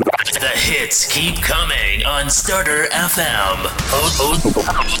 The hits keep coming on Starter FM.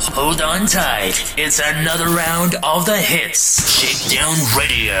 Hold on tight. It's another round of the hits. Shakedown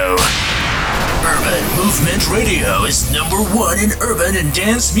Radio. Urban Movement Radio is #1 in urban and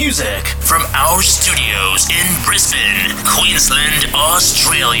dance music from our studios in Brisbane, Queensland,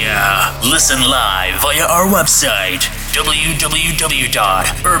 Australia. Listen live via our website,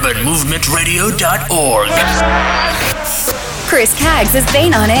 www.urbanmovementradio.org. Chris Caggs has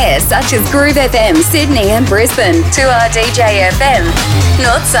been on air such as Groove FM, Sydney and Brisbane, 2R DJ FM,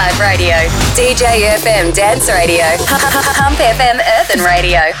 Northside Radio, DJ FM Dance Radio, Hump FM Earthen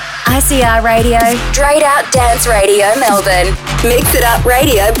Radio, ICR Radio, Straight Out Dance Radio Melbourne, Mix It Up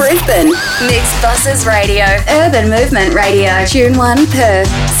Radio Brisbane, Mixed Bosses Radio, Urban Movement Radio, Tune 1 Perth,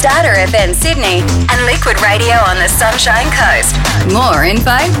 Starter FM Sydney, and Liquid Radio on the Sunshine Coast. More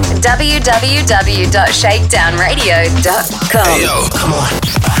info, www.shakedownradio.com. Hey, yo, come on.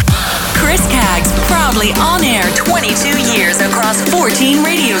 Chris Caggs, proudly on air 22 years across 14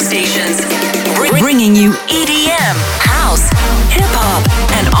 radio stations, bringing you EDM, house, hip-hop,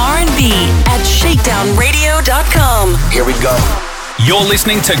 and R&B at ShakeDownRadio.com. Here we go. You're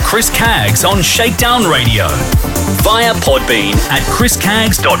listening to Chris Caggs on Shakedown Radio via Podbean at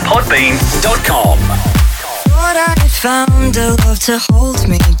chriscaggs.podbean.com. Thought I had found a love to hold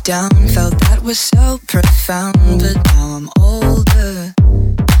me down. Felt that was so profound, but now I'm older.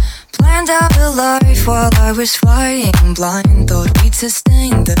 Planned out a life while I was flying blind. Thought we'd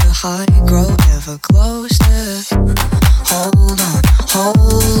sustain the high, grow ever closer. Hold on.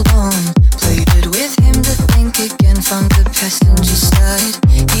 Pleaded with him to think again from the passenger side.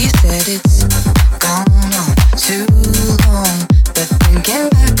 He said it's gone on too long, but thinking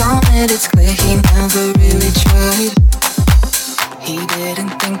back on it, it's clear he never really tried. He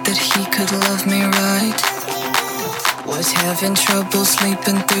didn't think that he could love me right. Was having trouble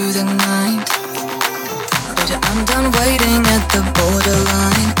sleeping through the night. But I'm done waiting at the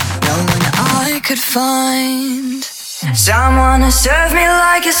borderline, knowing I could find someone to serve me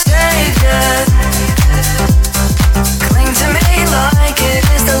like a savior. Cling to me like it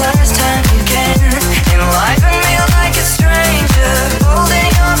is the last time you can. Enliven me like a stranger.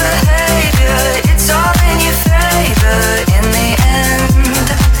 Holding your behavior, it's all in your favor in the end.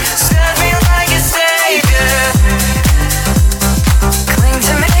 Serve me like a savior. Cling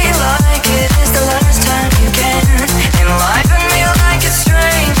to me like it is the last time you can. Enliven me like a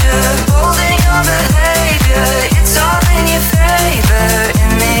stranger. Holding your behavior, it's all in your favor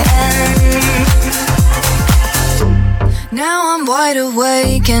in the end. Now I'm wide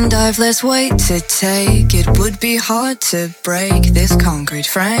awake and I've less weight to take. It would be hard to break this concrete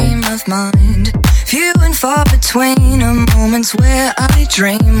frame of mind. Few and far between are moments where I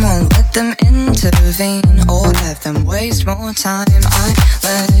dream. Won't let them intervene or have them waste more time. I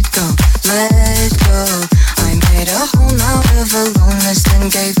let go. I made a home out of aloneness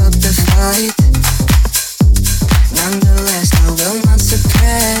and gave up the fight. Nonetheless, I will not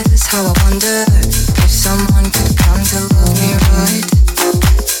suppress how I wonder if someone could come to love me right.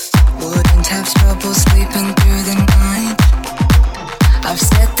 Wouldn't have trouble sleeping through the night. I've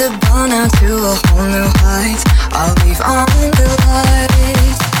set the bar now to a whole new height. I'll leave on the light.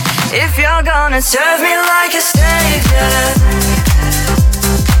 If you're gonna serve me like a savior,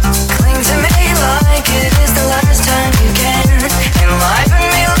 cling to me like it is the last time you can. Enliven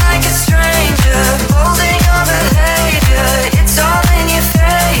me like a stranger. Holding your behavior, it's all in your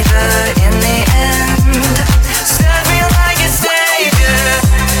favor in the end. Serve me like a savior.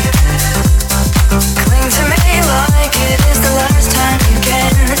 Cling to me like it is the last time you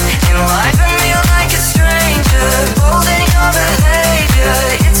can. Enliven me like a stranger. Holding your behavior.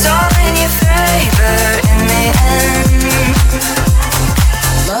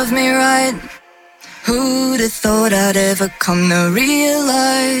 love me right. Who'd have thought I'd ever come to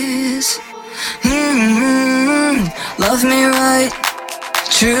realize? Love me right.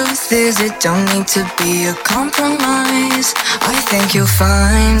 Truth is, it don't need to be a compromise. I think you'll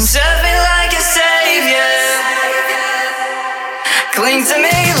find. Serve me like a savior. Cling to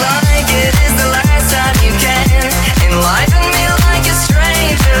me like it is the last time you can. Enliven me like a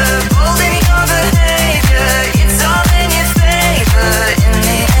stranger. Bold in your behavior. It's all in your favor in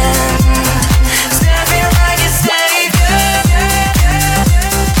the end. Serve me like a savior.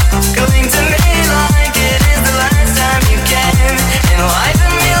 Cling to me like it is the last time you can.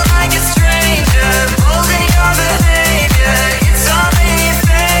 Enliven me like a stranger. Bold in your behavior. It's all in your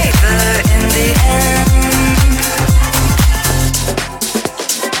favor in the end.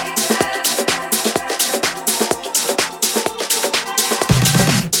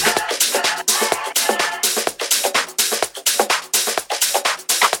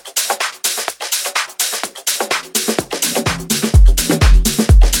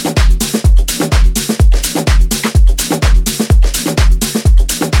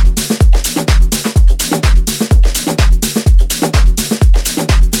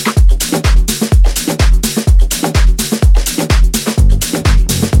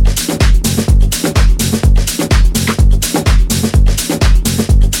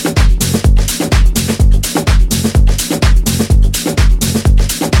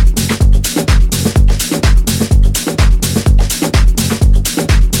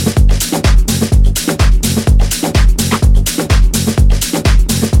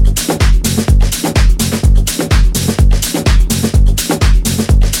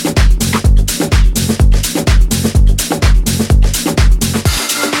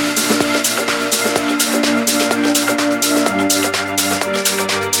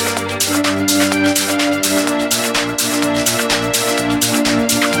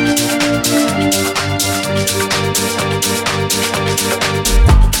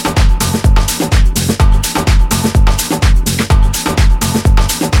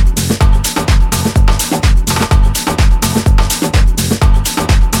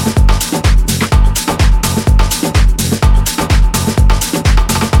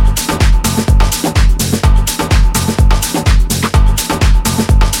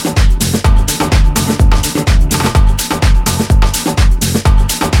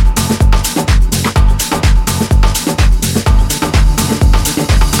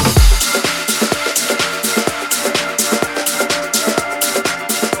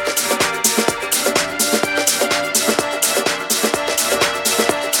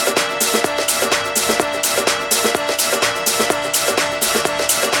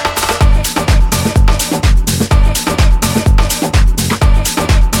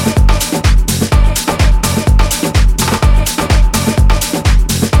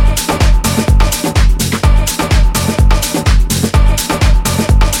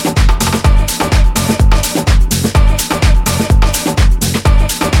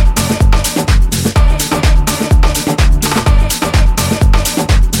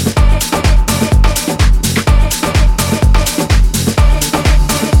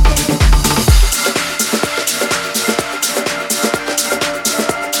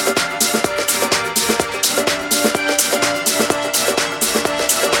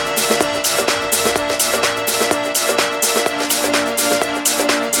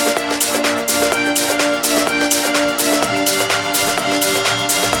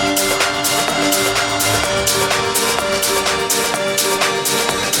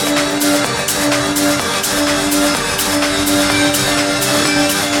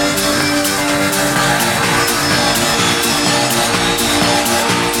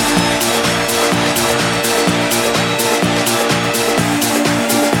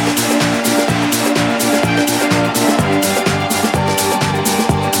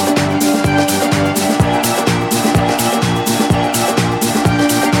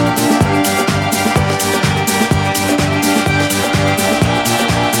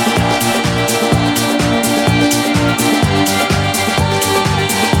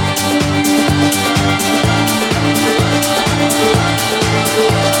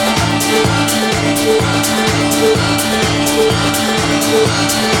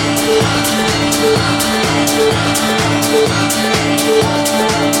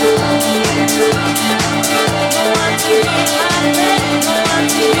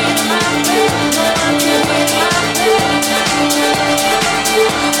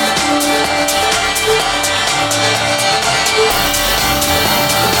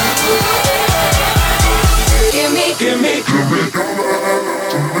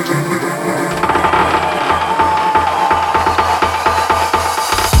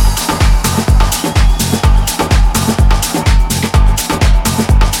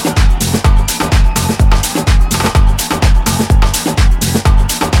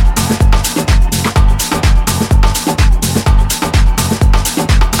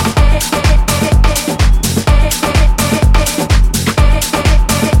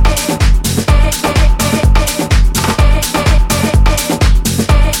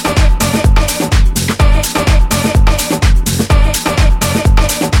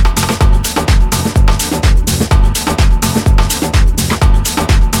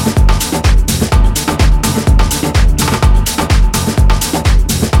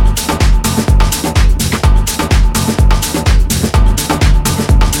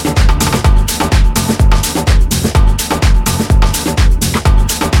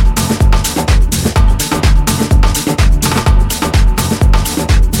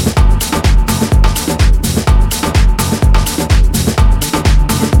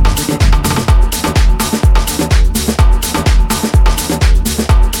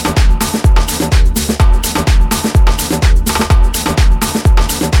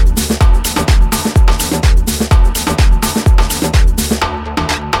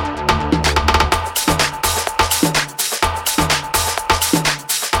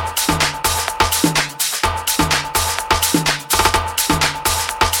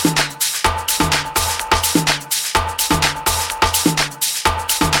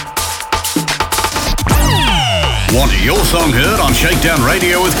 Want your song heard on Shakedown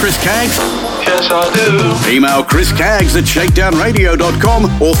Radio with Chris Caggs? Yes, I do. Email Chris Caggs at shakedownradio.com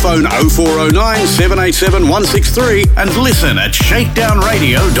or phone 0409 787 163 and listen at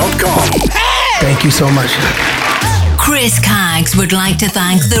shakedownradio.com. Thank you so much. Chris Caggs would like to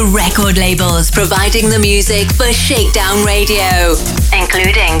thank the record labels providing the music for Shakedown Radio,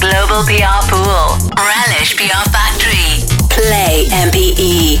 including Global PR Pool, Relish PR Factory, Play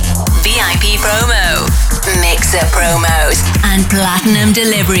MPE, VIP Promo, Mixer Promos, and Platinum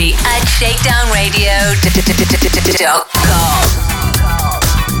Delivery at shakedownradio.com.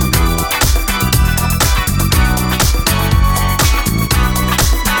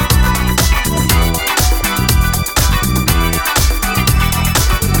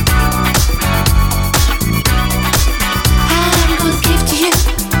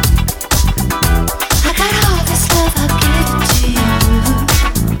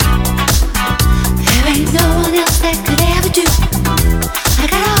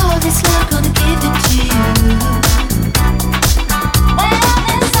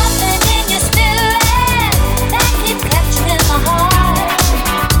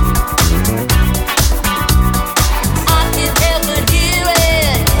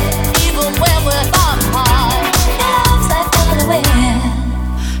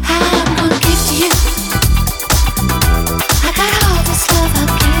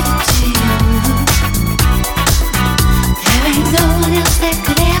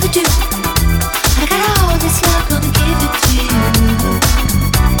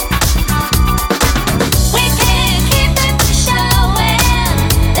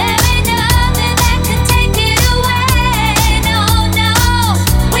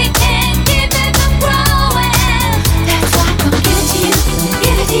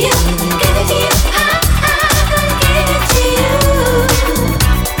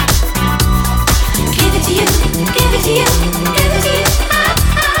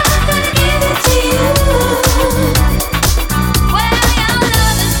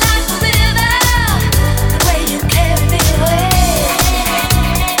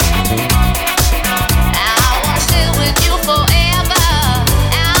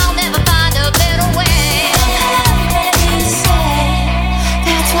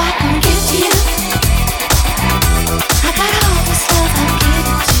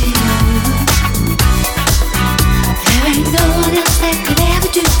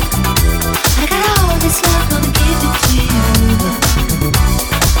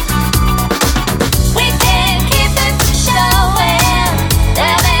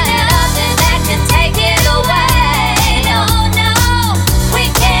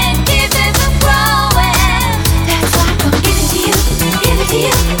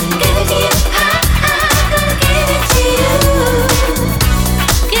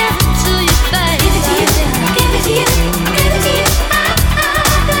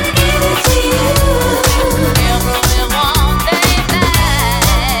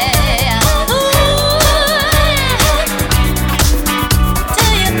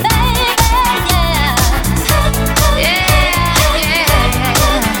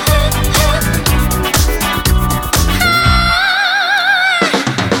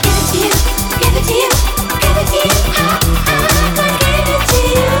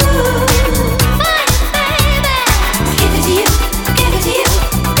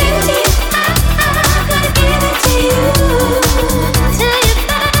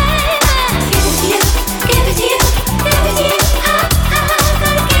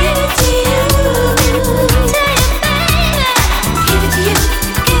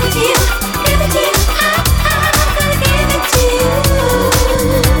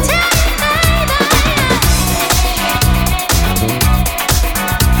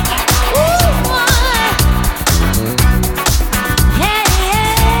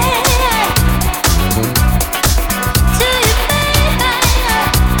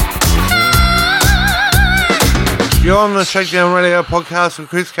 You're on the Shakedown Radio podcast with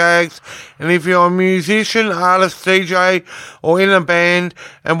Chris Caggs, and if you're a musician, artist, DJ, or in a band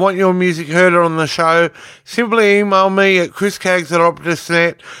and want your music heard on the show, simply email me at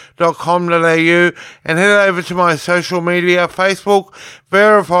chriscaggs@optusnet.com.au and head over to my social media, Facebook,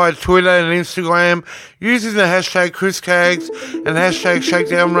 verified Twitter and Instagram, using the hashtag Chris Caggs and hashtag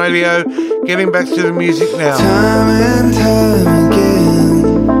Shakedown Radio. Getting back to the music now. Time and time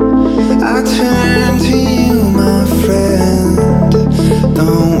again, I turn to you, my friend.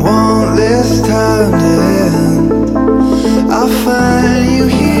 Don't want this time to end. I'll find you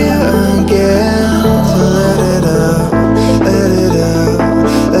here again. So let it out, let it out,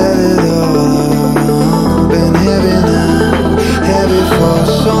 let it all out. Been heavy now, heavy for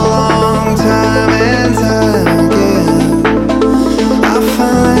so long. Time and time again.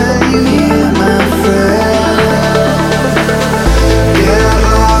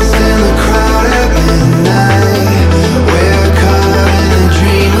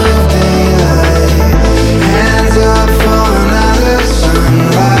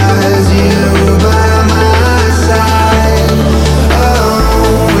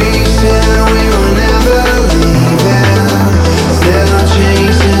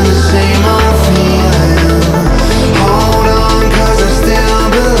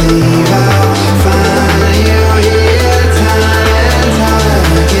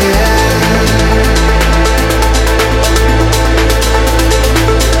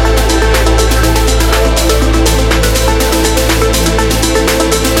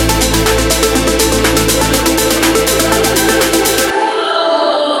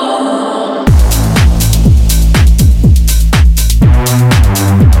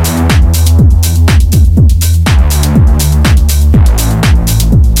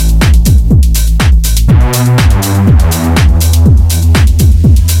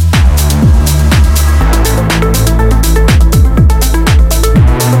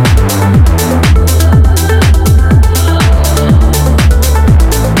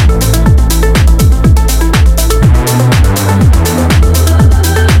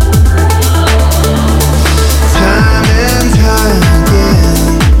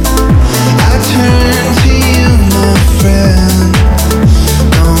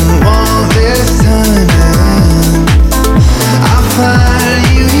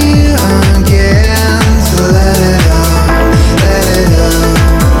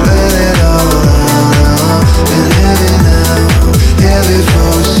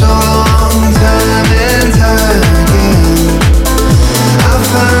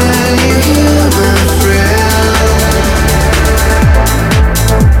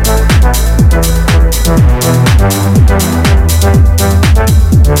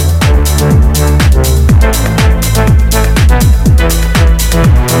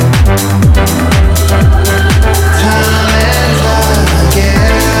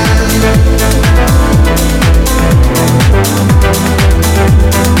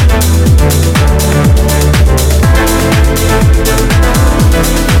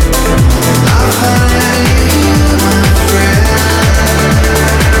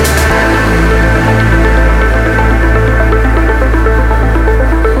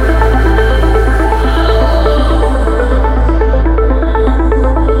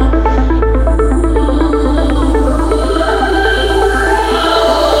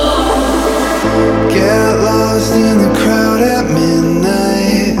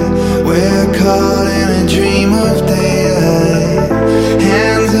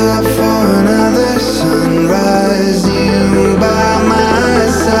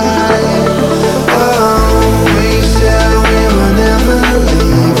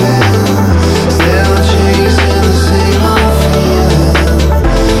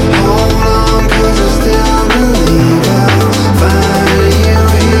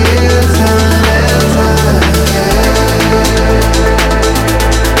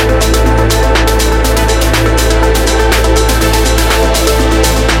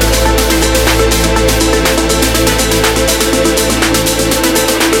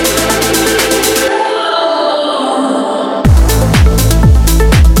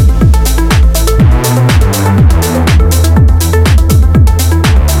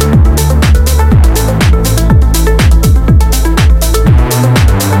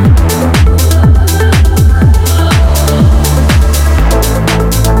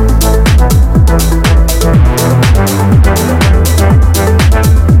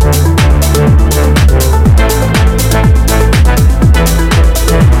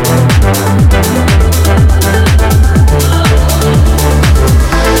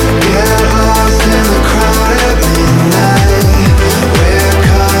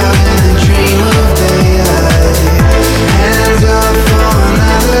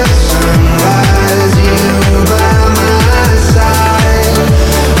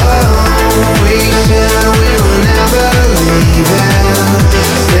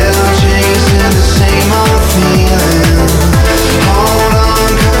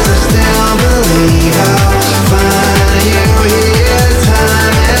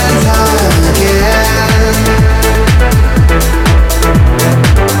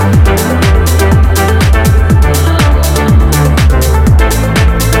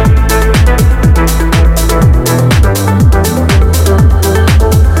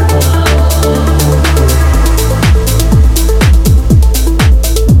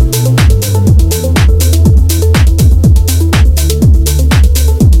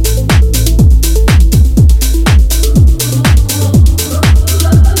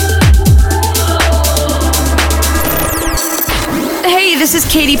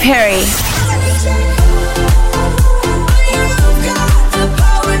 Perry.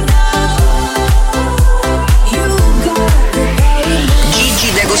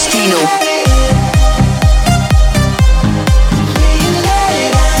 Gigi D'Agostino.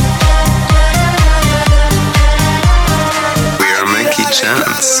 We are making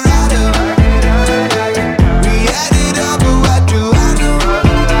chance.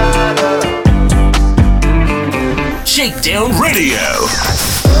 Shakedown Radio.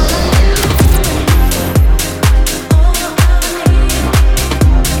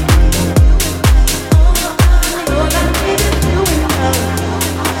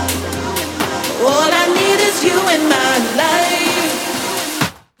 All I need is you in my life.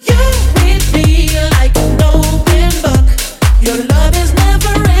 You read me like an open book. Your love is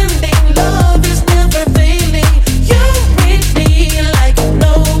never ending, love is never failing. You read me like an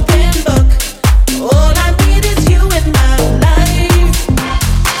open book. All I need is you in my life.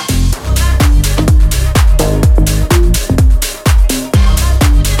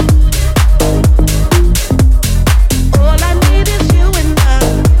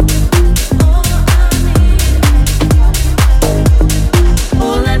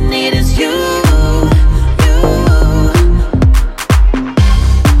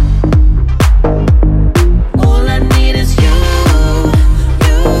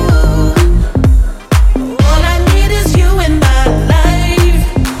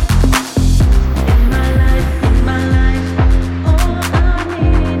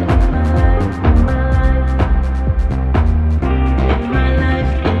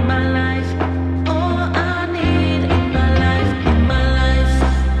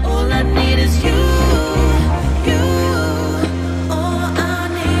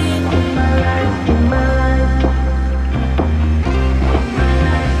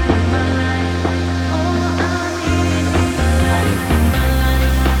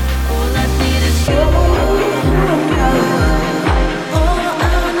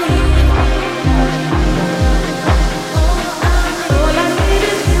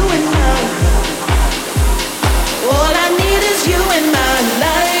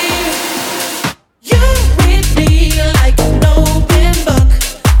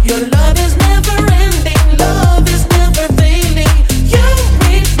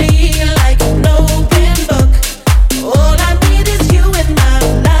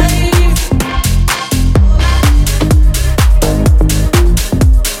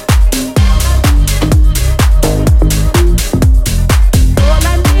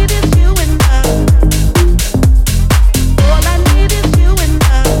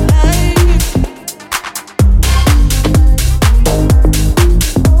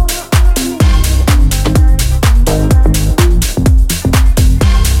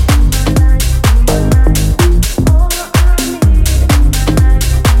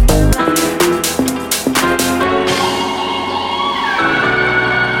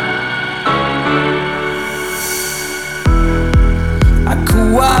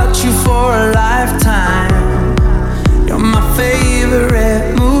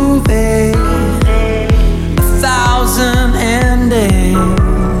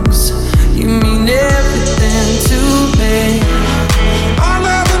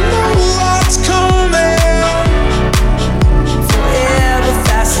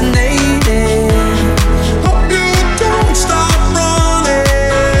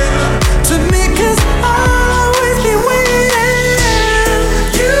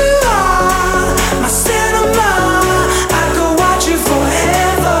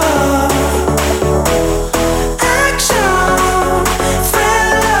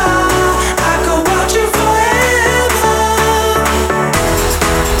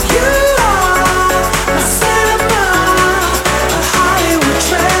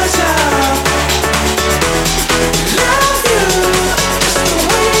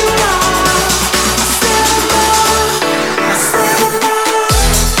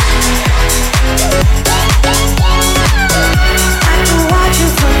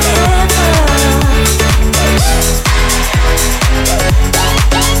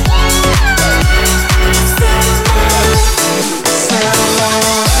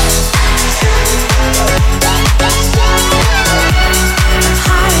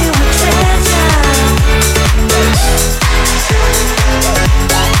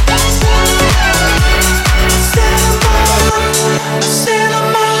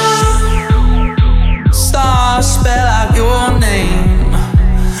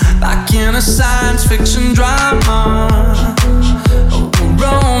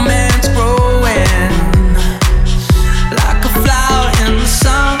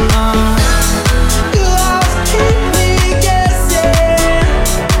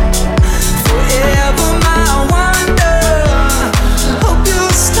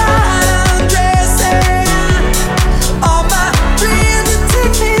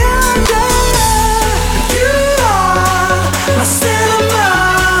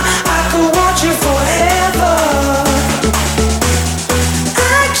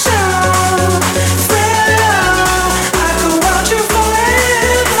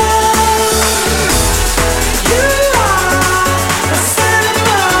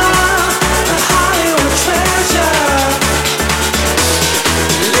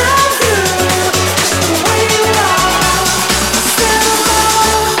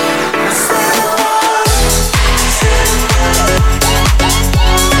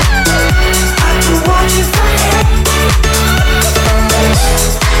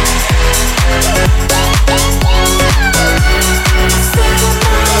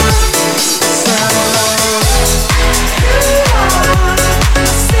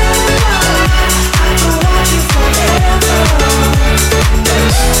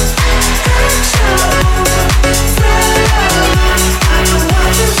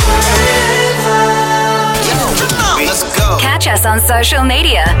 on social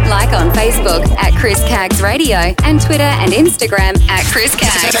media, like on Facebook at Chris Caggs Radio and Twitter and Instagram at Chris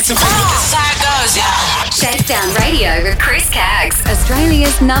Caggs. That's how it goes, yeah. Shakedown Radio with Chris Caggs,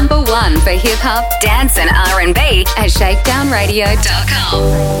 Australia's #1 for hip-hop, dance and R&B at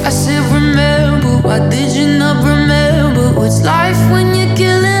shakedownradio.com. I said remember, why did you not remember? What's life when you're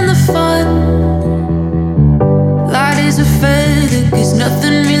killing the fun? Light is a feather, cause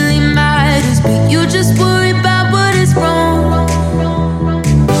nothing really matters, but you just worry about what is wrong.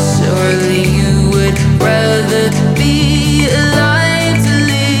 Surely you would rather be alive to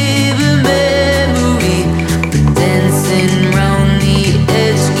live a memory, but dancing round the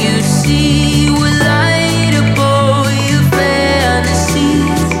edge you see will light up all your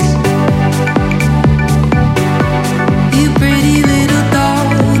fantasies. You pretty little doll,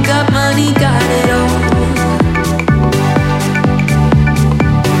 got money, got it all.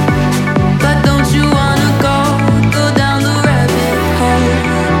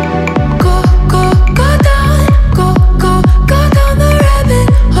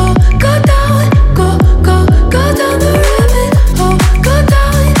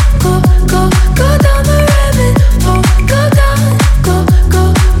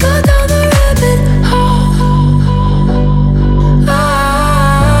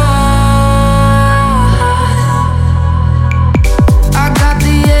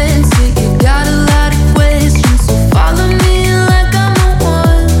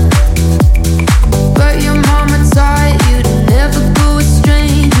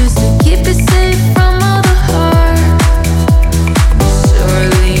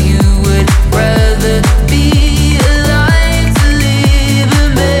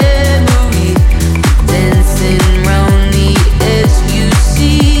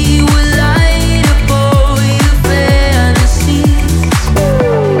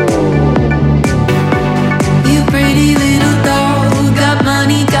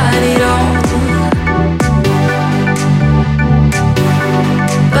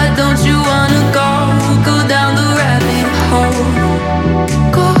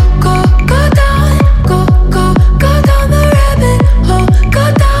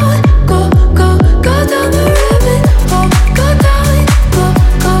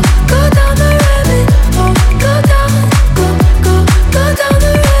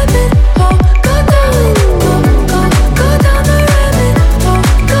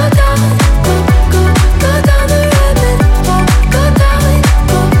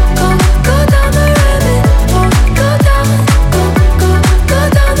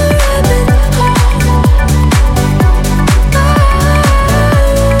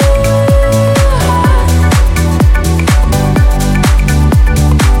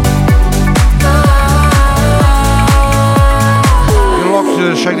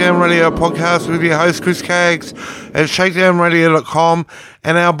 Podcast with your host Chris Caggs at shakedownradio.com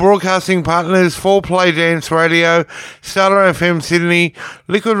and our broadcasting partners 4Play Dance Radio, Starter FM Sydney,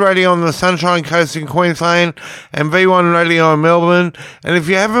 Liquid Radio on the Sunshine Coast in Queensland and V1 Radio in Melbourne. And if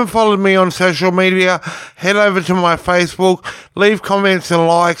you haven't followed me on social media, head over to my Facebook, leave comments and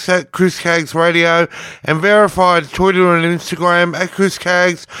likes at Chris Caggs Radio and verified Twitter and Instagram at Chris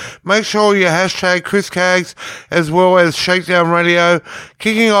Caggs. Make sure you hashtag Chris Caggs as well as Shakedown Radio.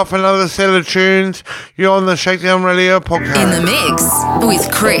 Kicking off another set of tunes, you're on the Shakedown Radio podcast. In the mix with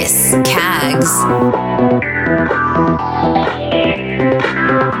Chris Caggs.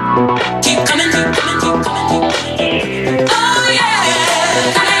 Keep coming, keep coming, keep coming, keep coming. Oh yeah,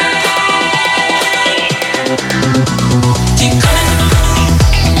 keep coming,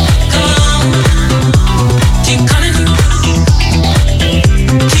 come on, keep coming,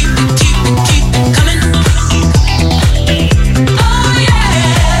 keep it coming. Oh yeah,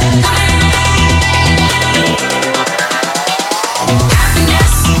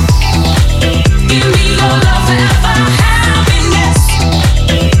 happiness, give me your love forever. Happiness,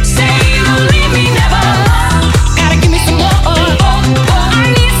 say you'll leave me never. Gotta give me some more. Oh, I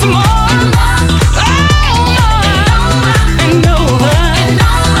need some more. And over, and over,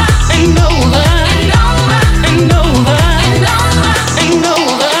 and over, and over, and over, and over, and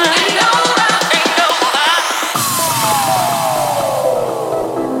over, and over.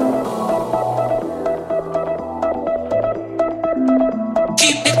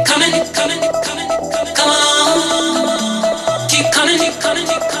 Keep it coming, coming, coming, coming. Come on, keep coming, keep coming,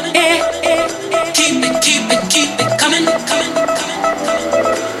 keep coming. Keep it, keep it, keep it coming, coming, coming.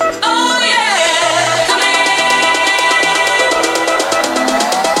 Oh yeah, coming.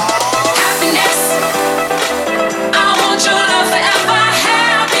 Happiness, I want your love forever.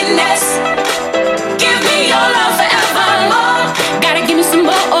 Happiness, give me your love forever. Oh, gotta give me some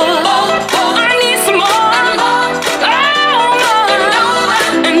more. Oh, I need some more. Oh, more.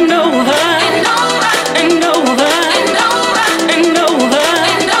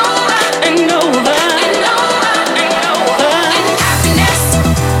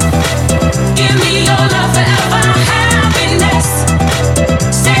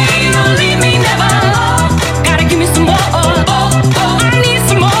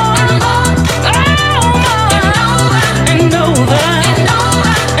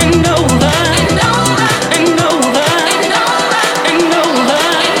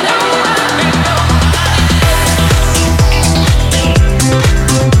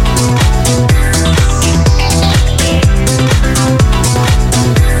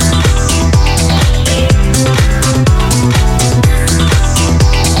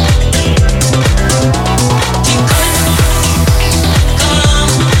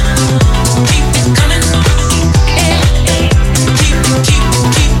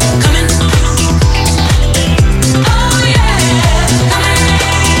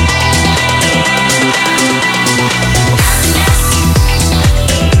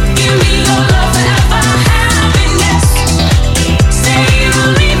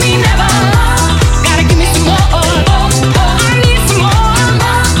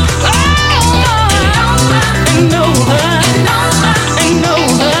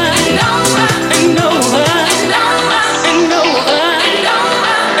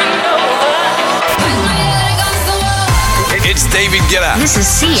 This is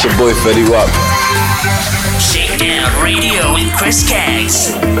Sia. It's your boy Fetty Wap. Shakedown Radio with Chris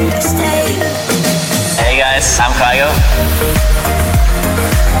Kaggs. Hey guys, I'm Kayo.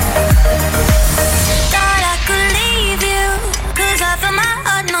 Thought I could leave you, 'cause I feel my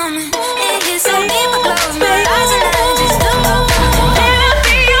heart numbing. It gets so deep, I close my eyes and I just don't.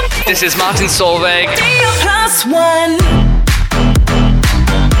 This is Martin Solveig. Plus one.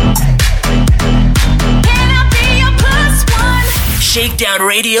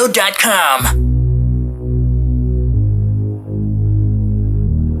 ShakeDownRadio.com.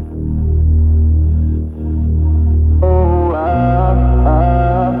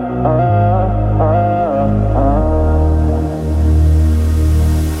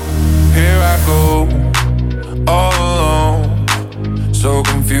 So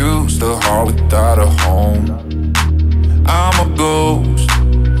confused, a heart without a home. I'm a ghost,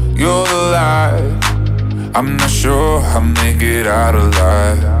 you're the light. I'm not sure I'll make it out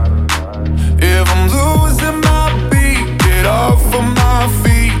alive. If I'm losing my beat, get off of my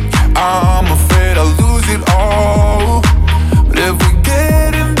feet. I'm afraid I'll lose it all. But if we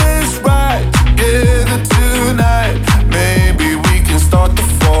get in this right together tonight, maybe we can start to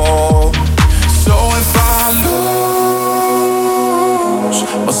fall. So if I lose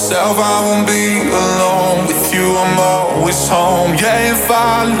myself, I won't be alone. With you, I'm always home. Yeah, if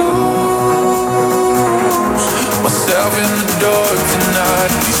I lose myself in the dark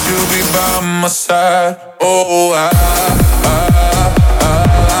tonight, you should be by my side. Oh,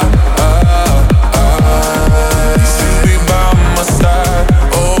 you should be by my side.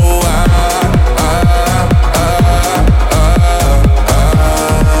 Oh,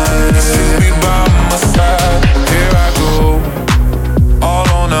 you should be by my side. Here I go, all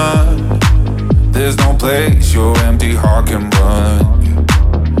or none. There's no place your empty heart can run.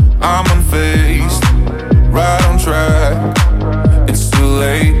 I'm unfazed, right on track. It's too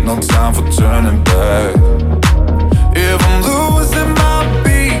late, no time for turning back. If I'm losing my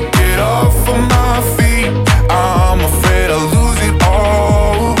beat, get off of my feet. I'm afraid I'll lose it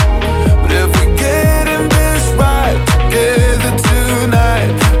all. But if we get in this right together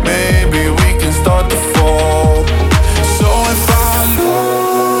tonight, maybe we can start to fall. So if I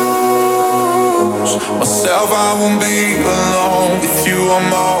lose myself, I won't be alone. With you,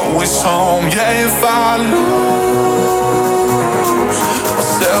 I'm always home. Yeah, if I lose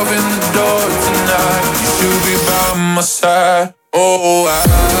myself in the dark tonight, you should be by my side. Oh,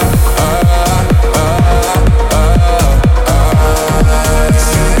 you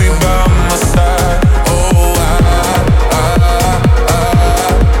should be by my side. Oh,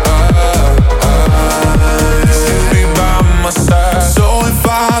 you should be by my side. So if I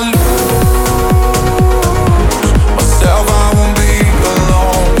lose myself, I won't be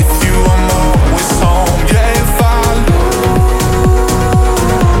alone. With you, I'm always home. Yeah, if I lose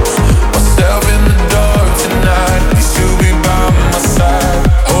myself in the dark tonight, you should be by my side.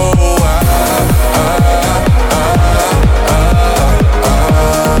 Oh,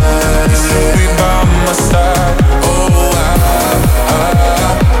 you should be by my side. Oh,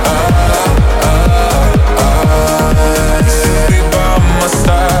 you should be by my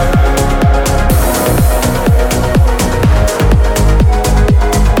side.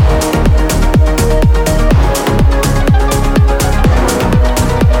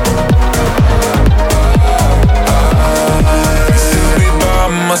 You should be by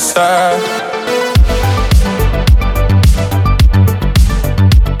my side.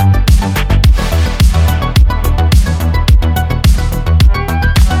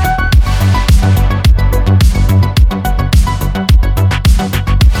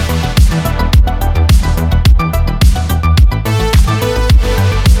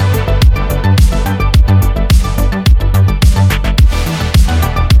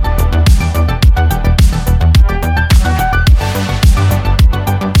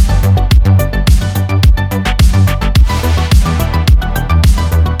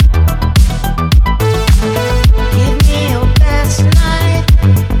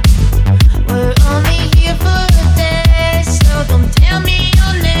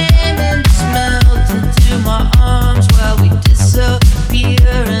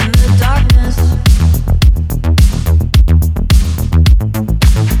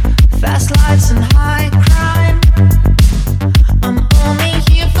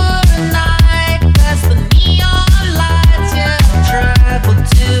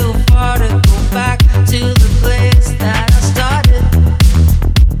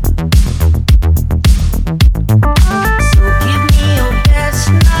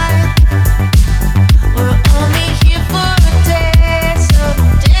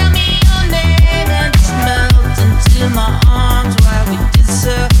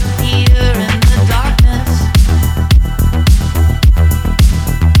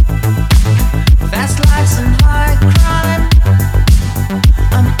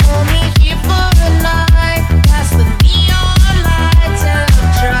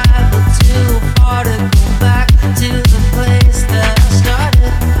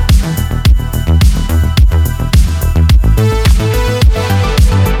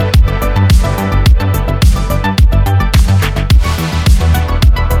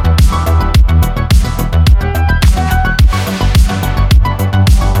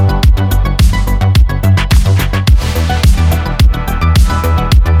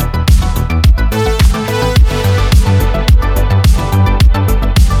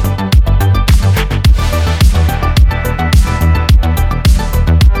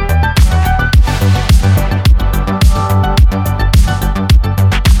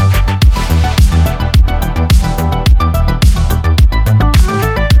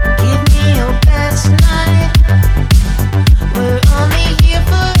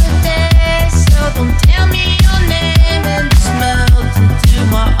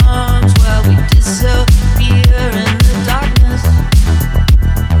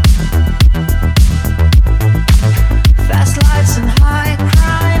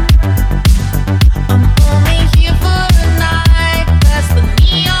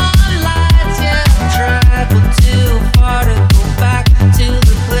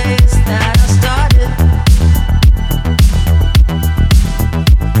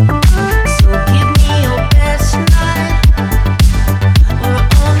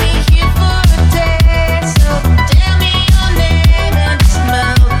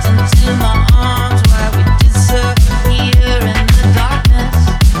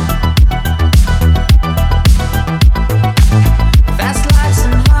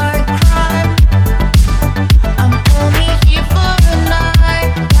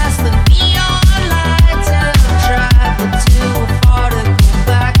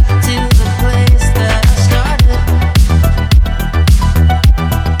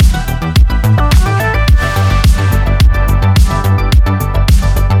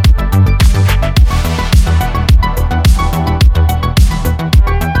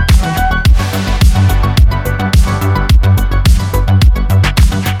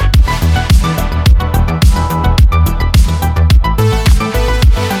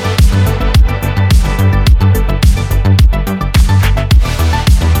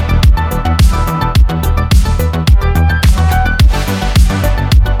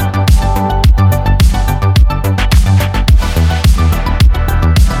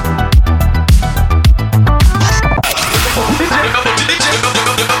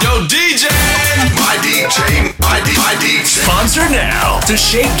 Sponsor now to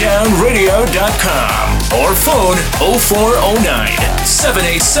ShakeDownRadio.com or phone 0409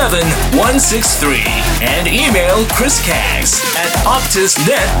 787 163 and email Chris Cags at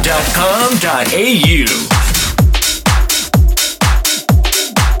optusnet.com.au.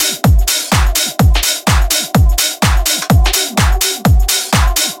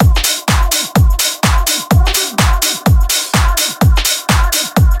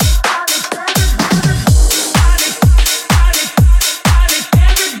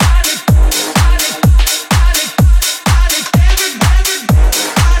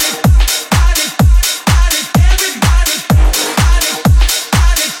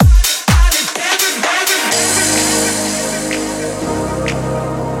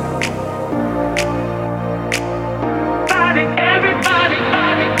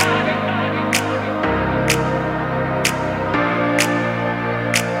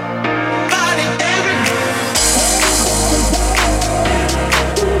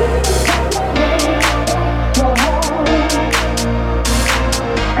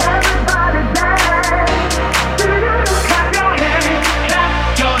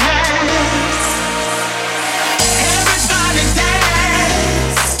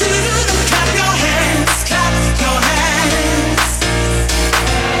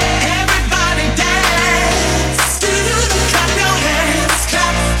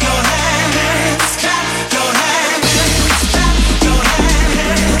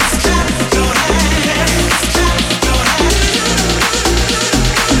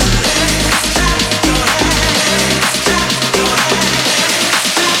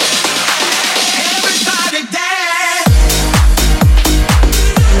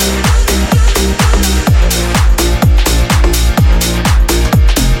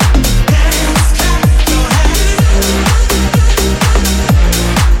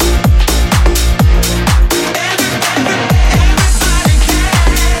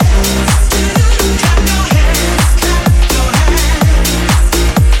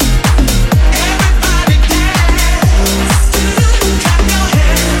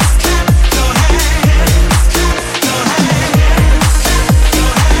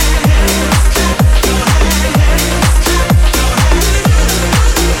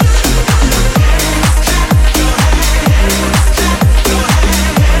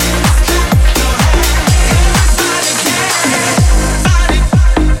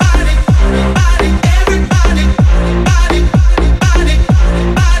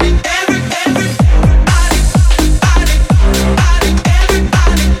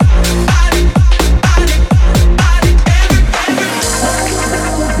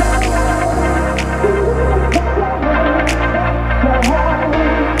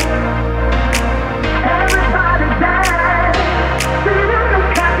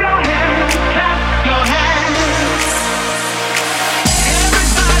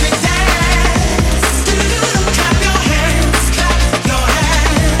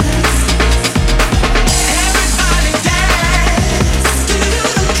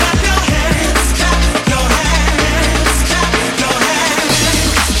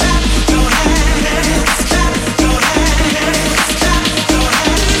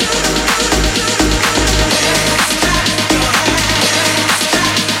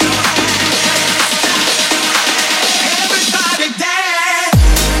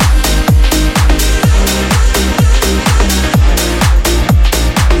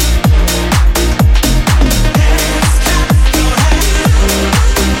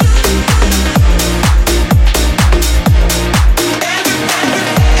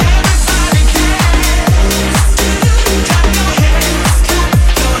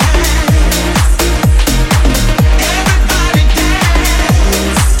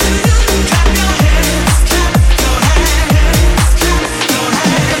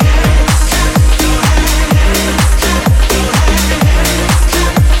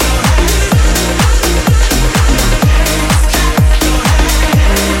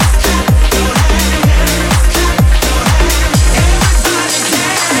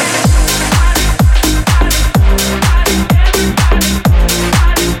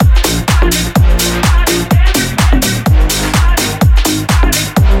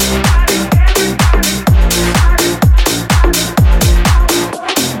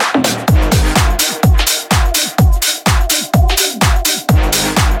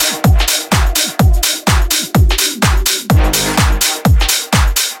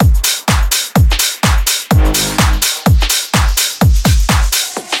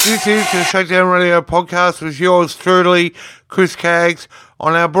 This is the Shakedown Radio podcast with yours truly, Chris Caggs,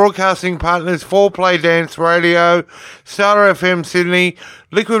 on our broadcasting partners 4Play Dance Radio, Starter FM Sydney,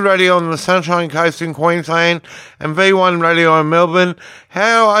 Liquid Radio on the Sunshine Coast in Queensland, and V1 Radio in Melbourne.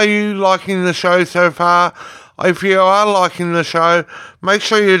 How are you liking the show so far? If you are liking the show, make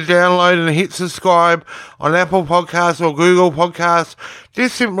sure you download and hit subscribe on Apple Podcasts or Google Podcasts.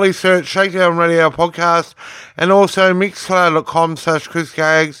 Just simply search Shakedown Radio Podcast, and also mixcloud.com/Chris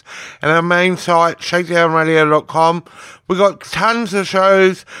Caggs and our main site shakedownradio.com. We've got tons of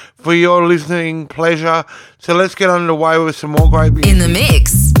shows for your listening pleasure, so let's get underway with some more great music. In the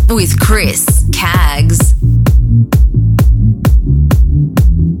mix with Chris Caggs.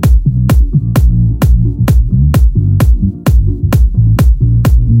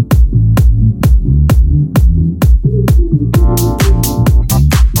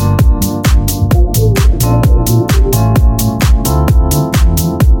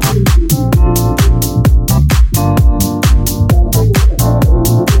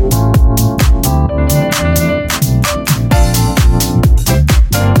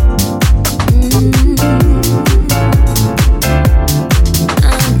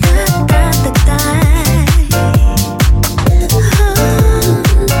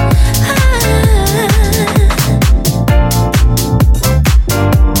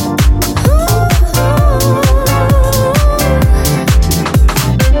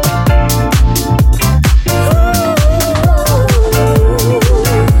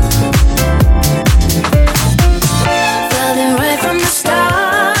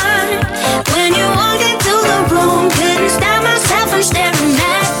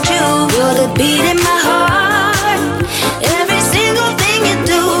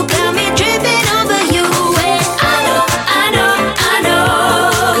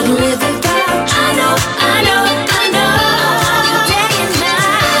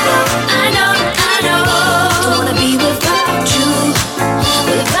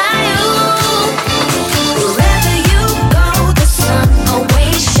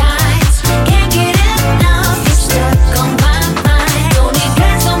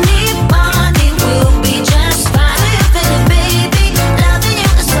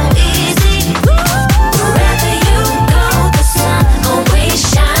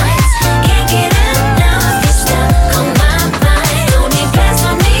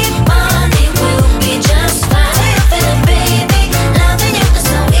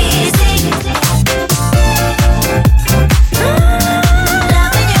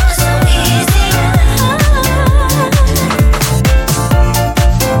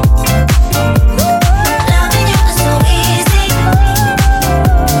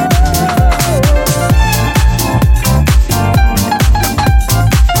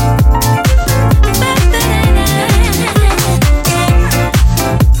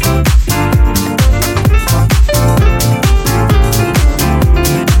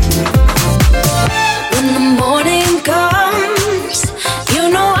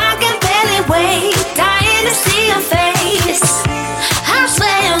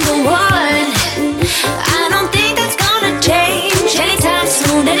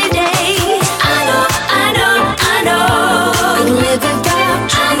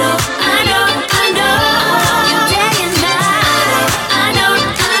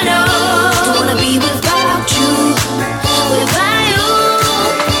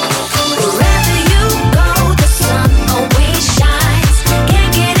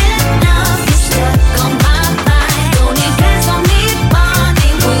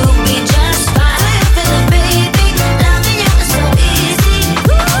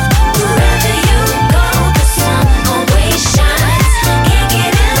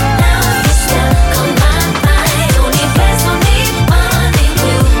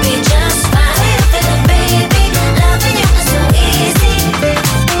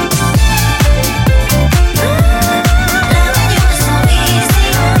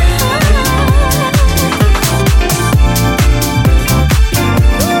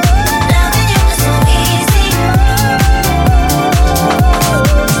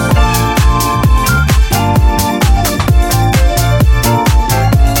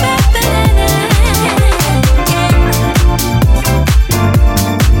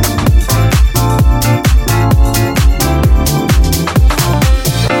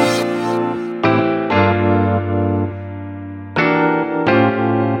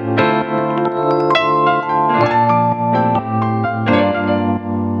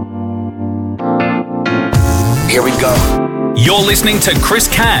 Here we go. You're listening to Chris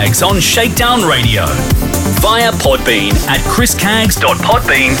Caggs on Shakedown Radio via Podbean at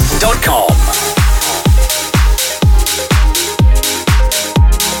chriscaggs.podbean.com.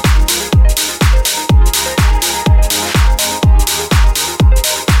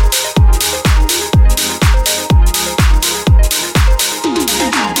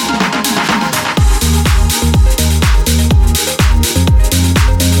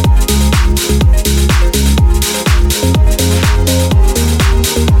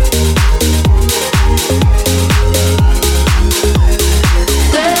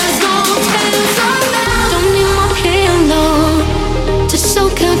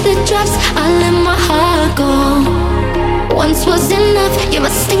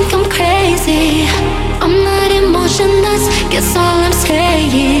 crazy. I'm not emotionless, guess all I'm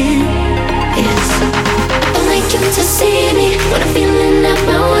saying is I'd like you to see me, what I'm feeling at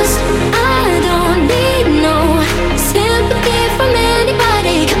my worst. I don't need no sympathy from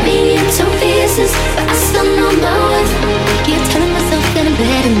anybody. Cut me into pieces, but I still know my worth. Keep telling myself that I'm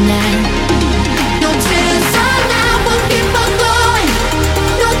better than that. No tears allowed, we'll keep on going.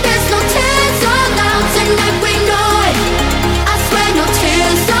 No, there's no tears allowed, tonight we know it. I swear no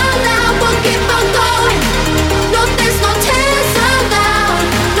tears allowed, we'll keep on going. No, there's no tears allowed,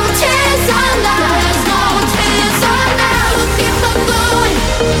 no tears allowed. There's no tears allowed, we'll keep on going.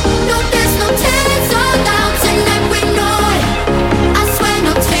 No, there's no tears allowed, tonight we know it. I swear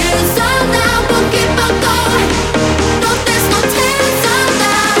no tears allowed, we'll keep on going. No, there's no tears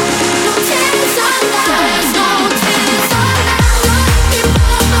allowed, no tears allowed. There's no tears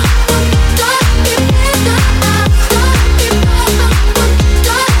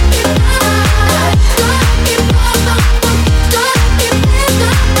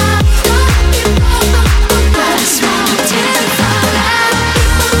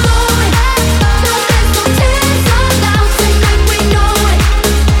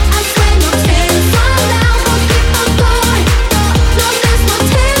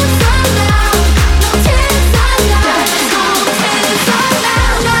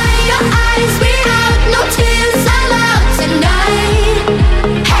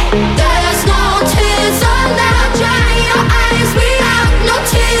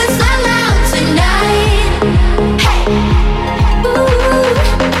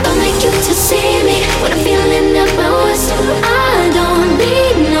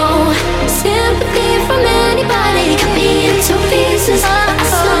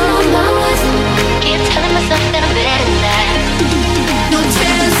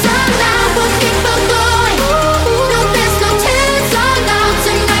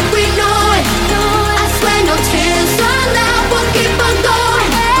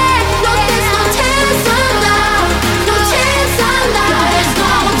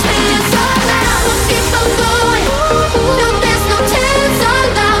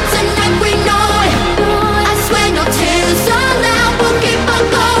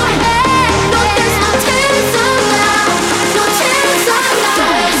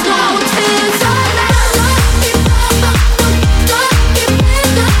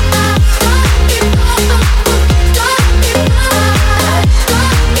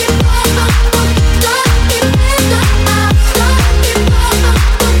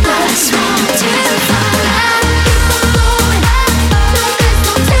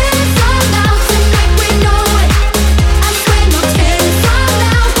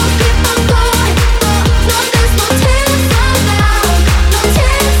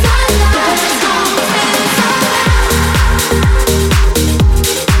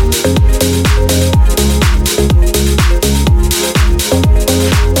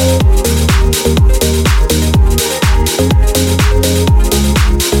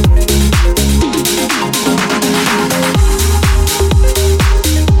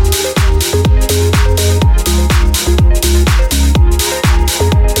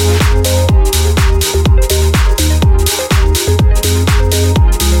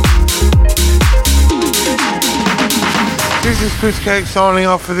Chris Cake signing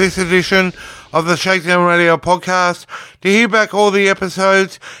off for this edition of the Shakedown Radio podcast. To hear back all the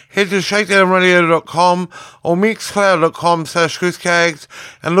episodes, head to shakedownradio.com or mixcloud.com/ChrisCags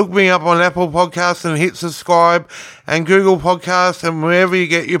and look me up on Apple Podcasts and hit subscribe, and Google Podcasts and wherever you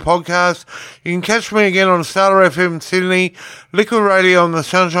get your podcasts. You can catch me again on Starter FM Sydney, Liquid Radio on the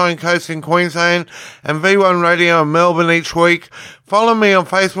Sunshine Coast in Queensland, and V1 Radio in Melbourne each week. Follow me on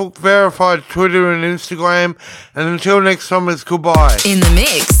Facebook, verified Twitter and Instagram, and until next time, it's goodbye. In the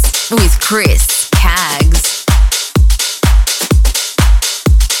mix with Chris Cags.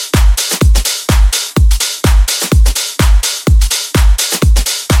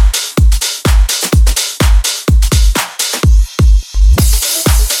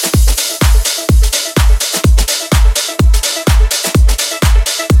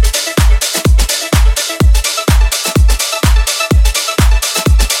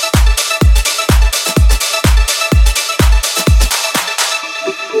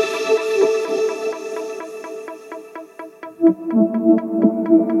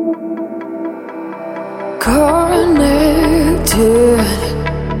 Connected,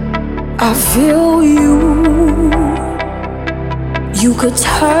 I feel you. You could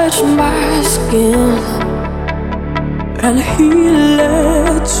touch my skin and heal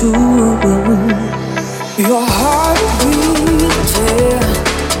it too. Your heart beating,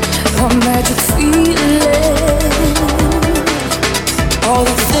 a magic feeling. All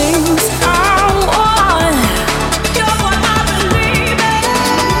the things I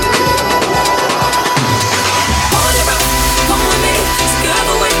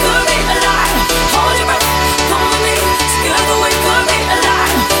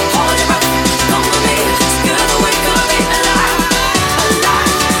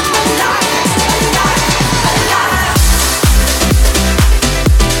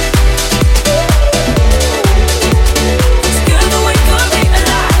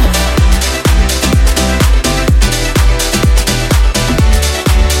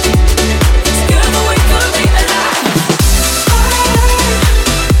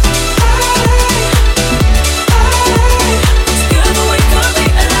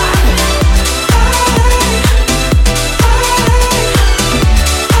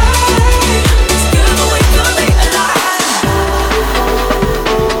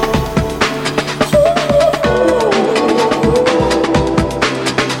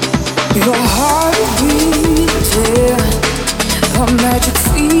magic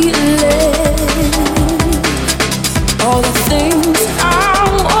feeling. All the things I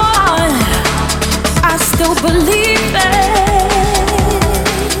want, I still believe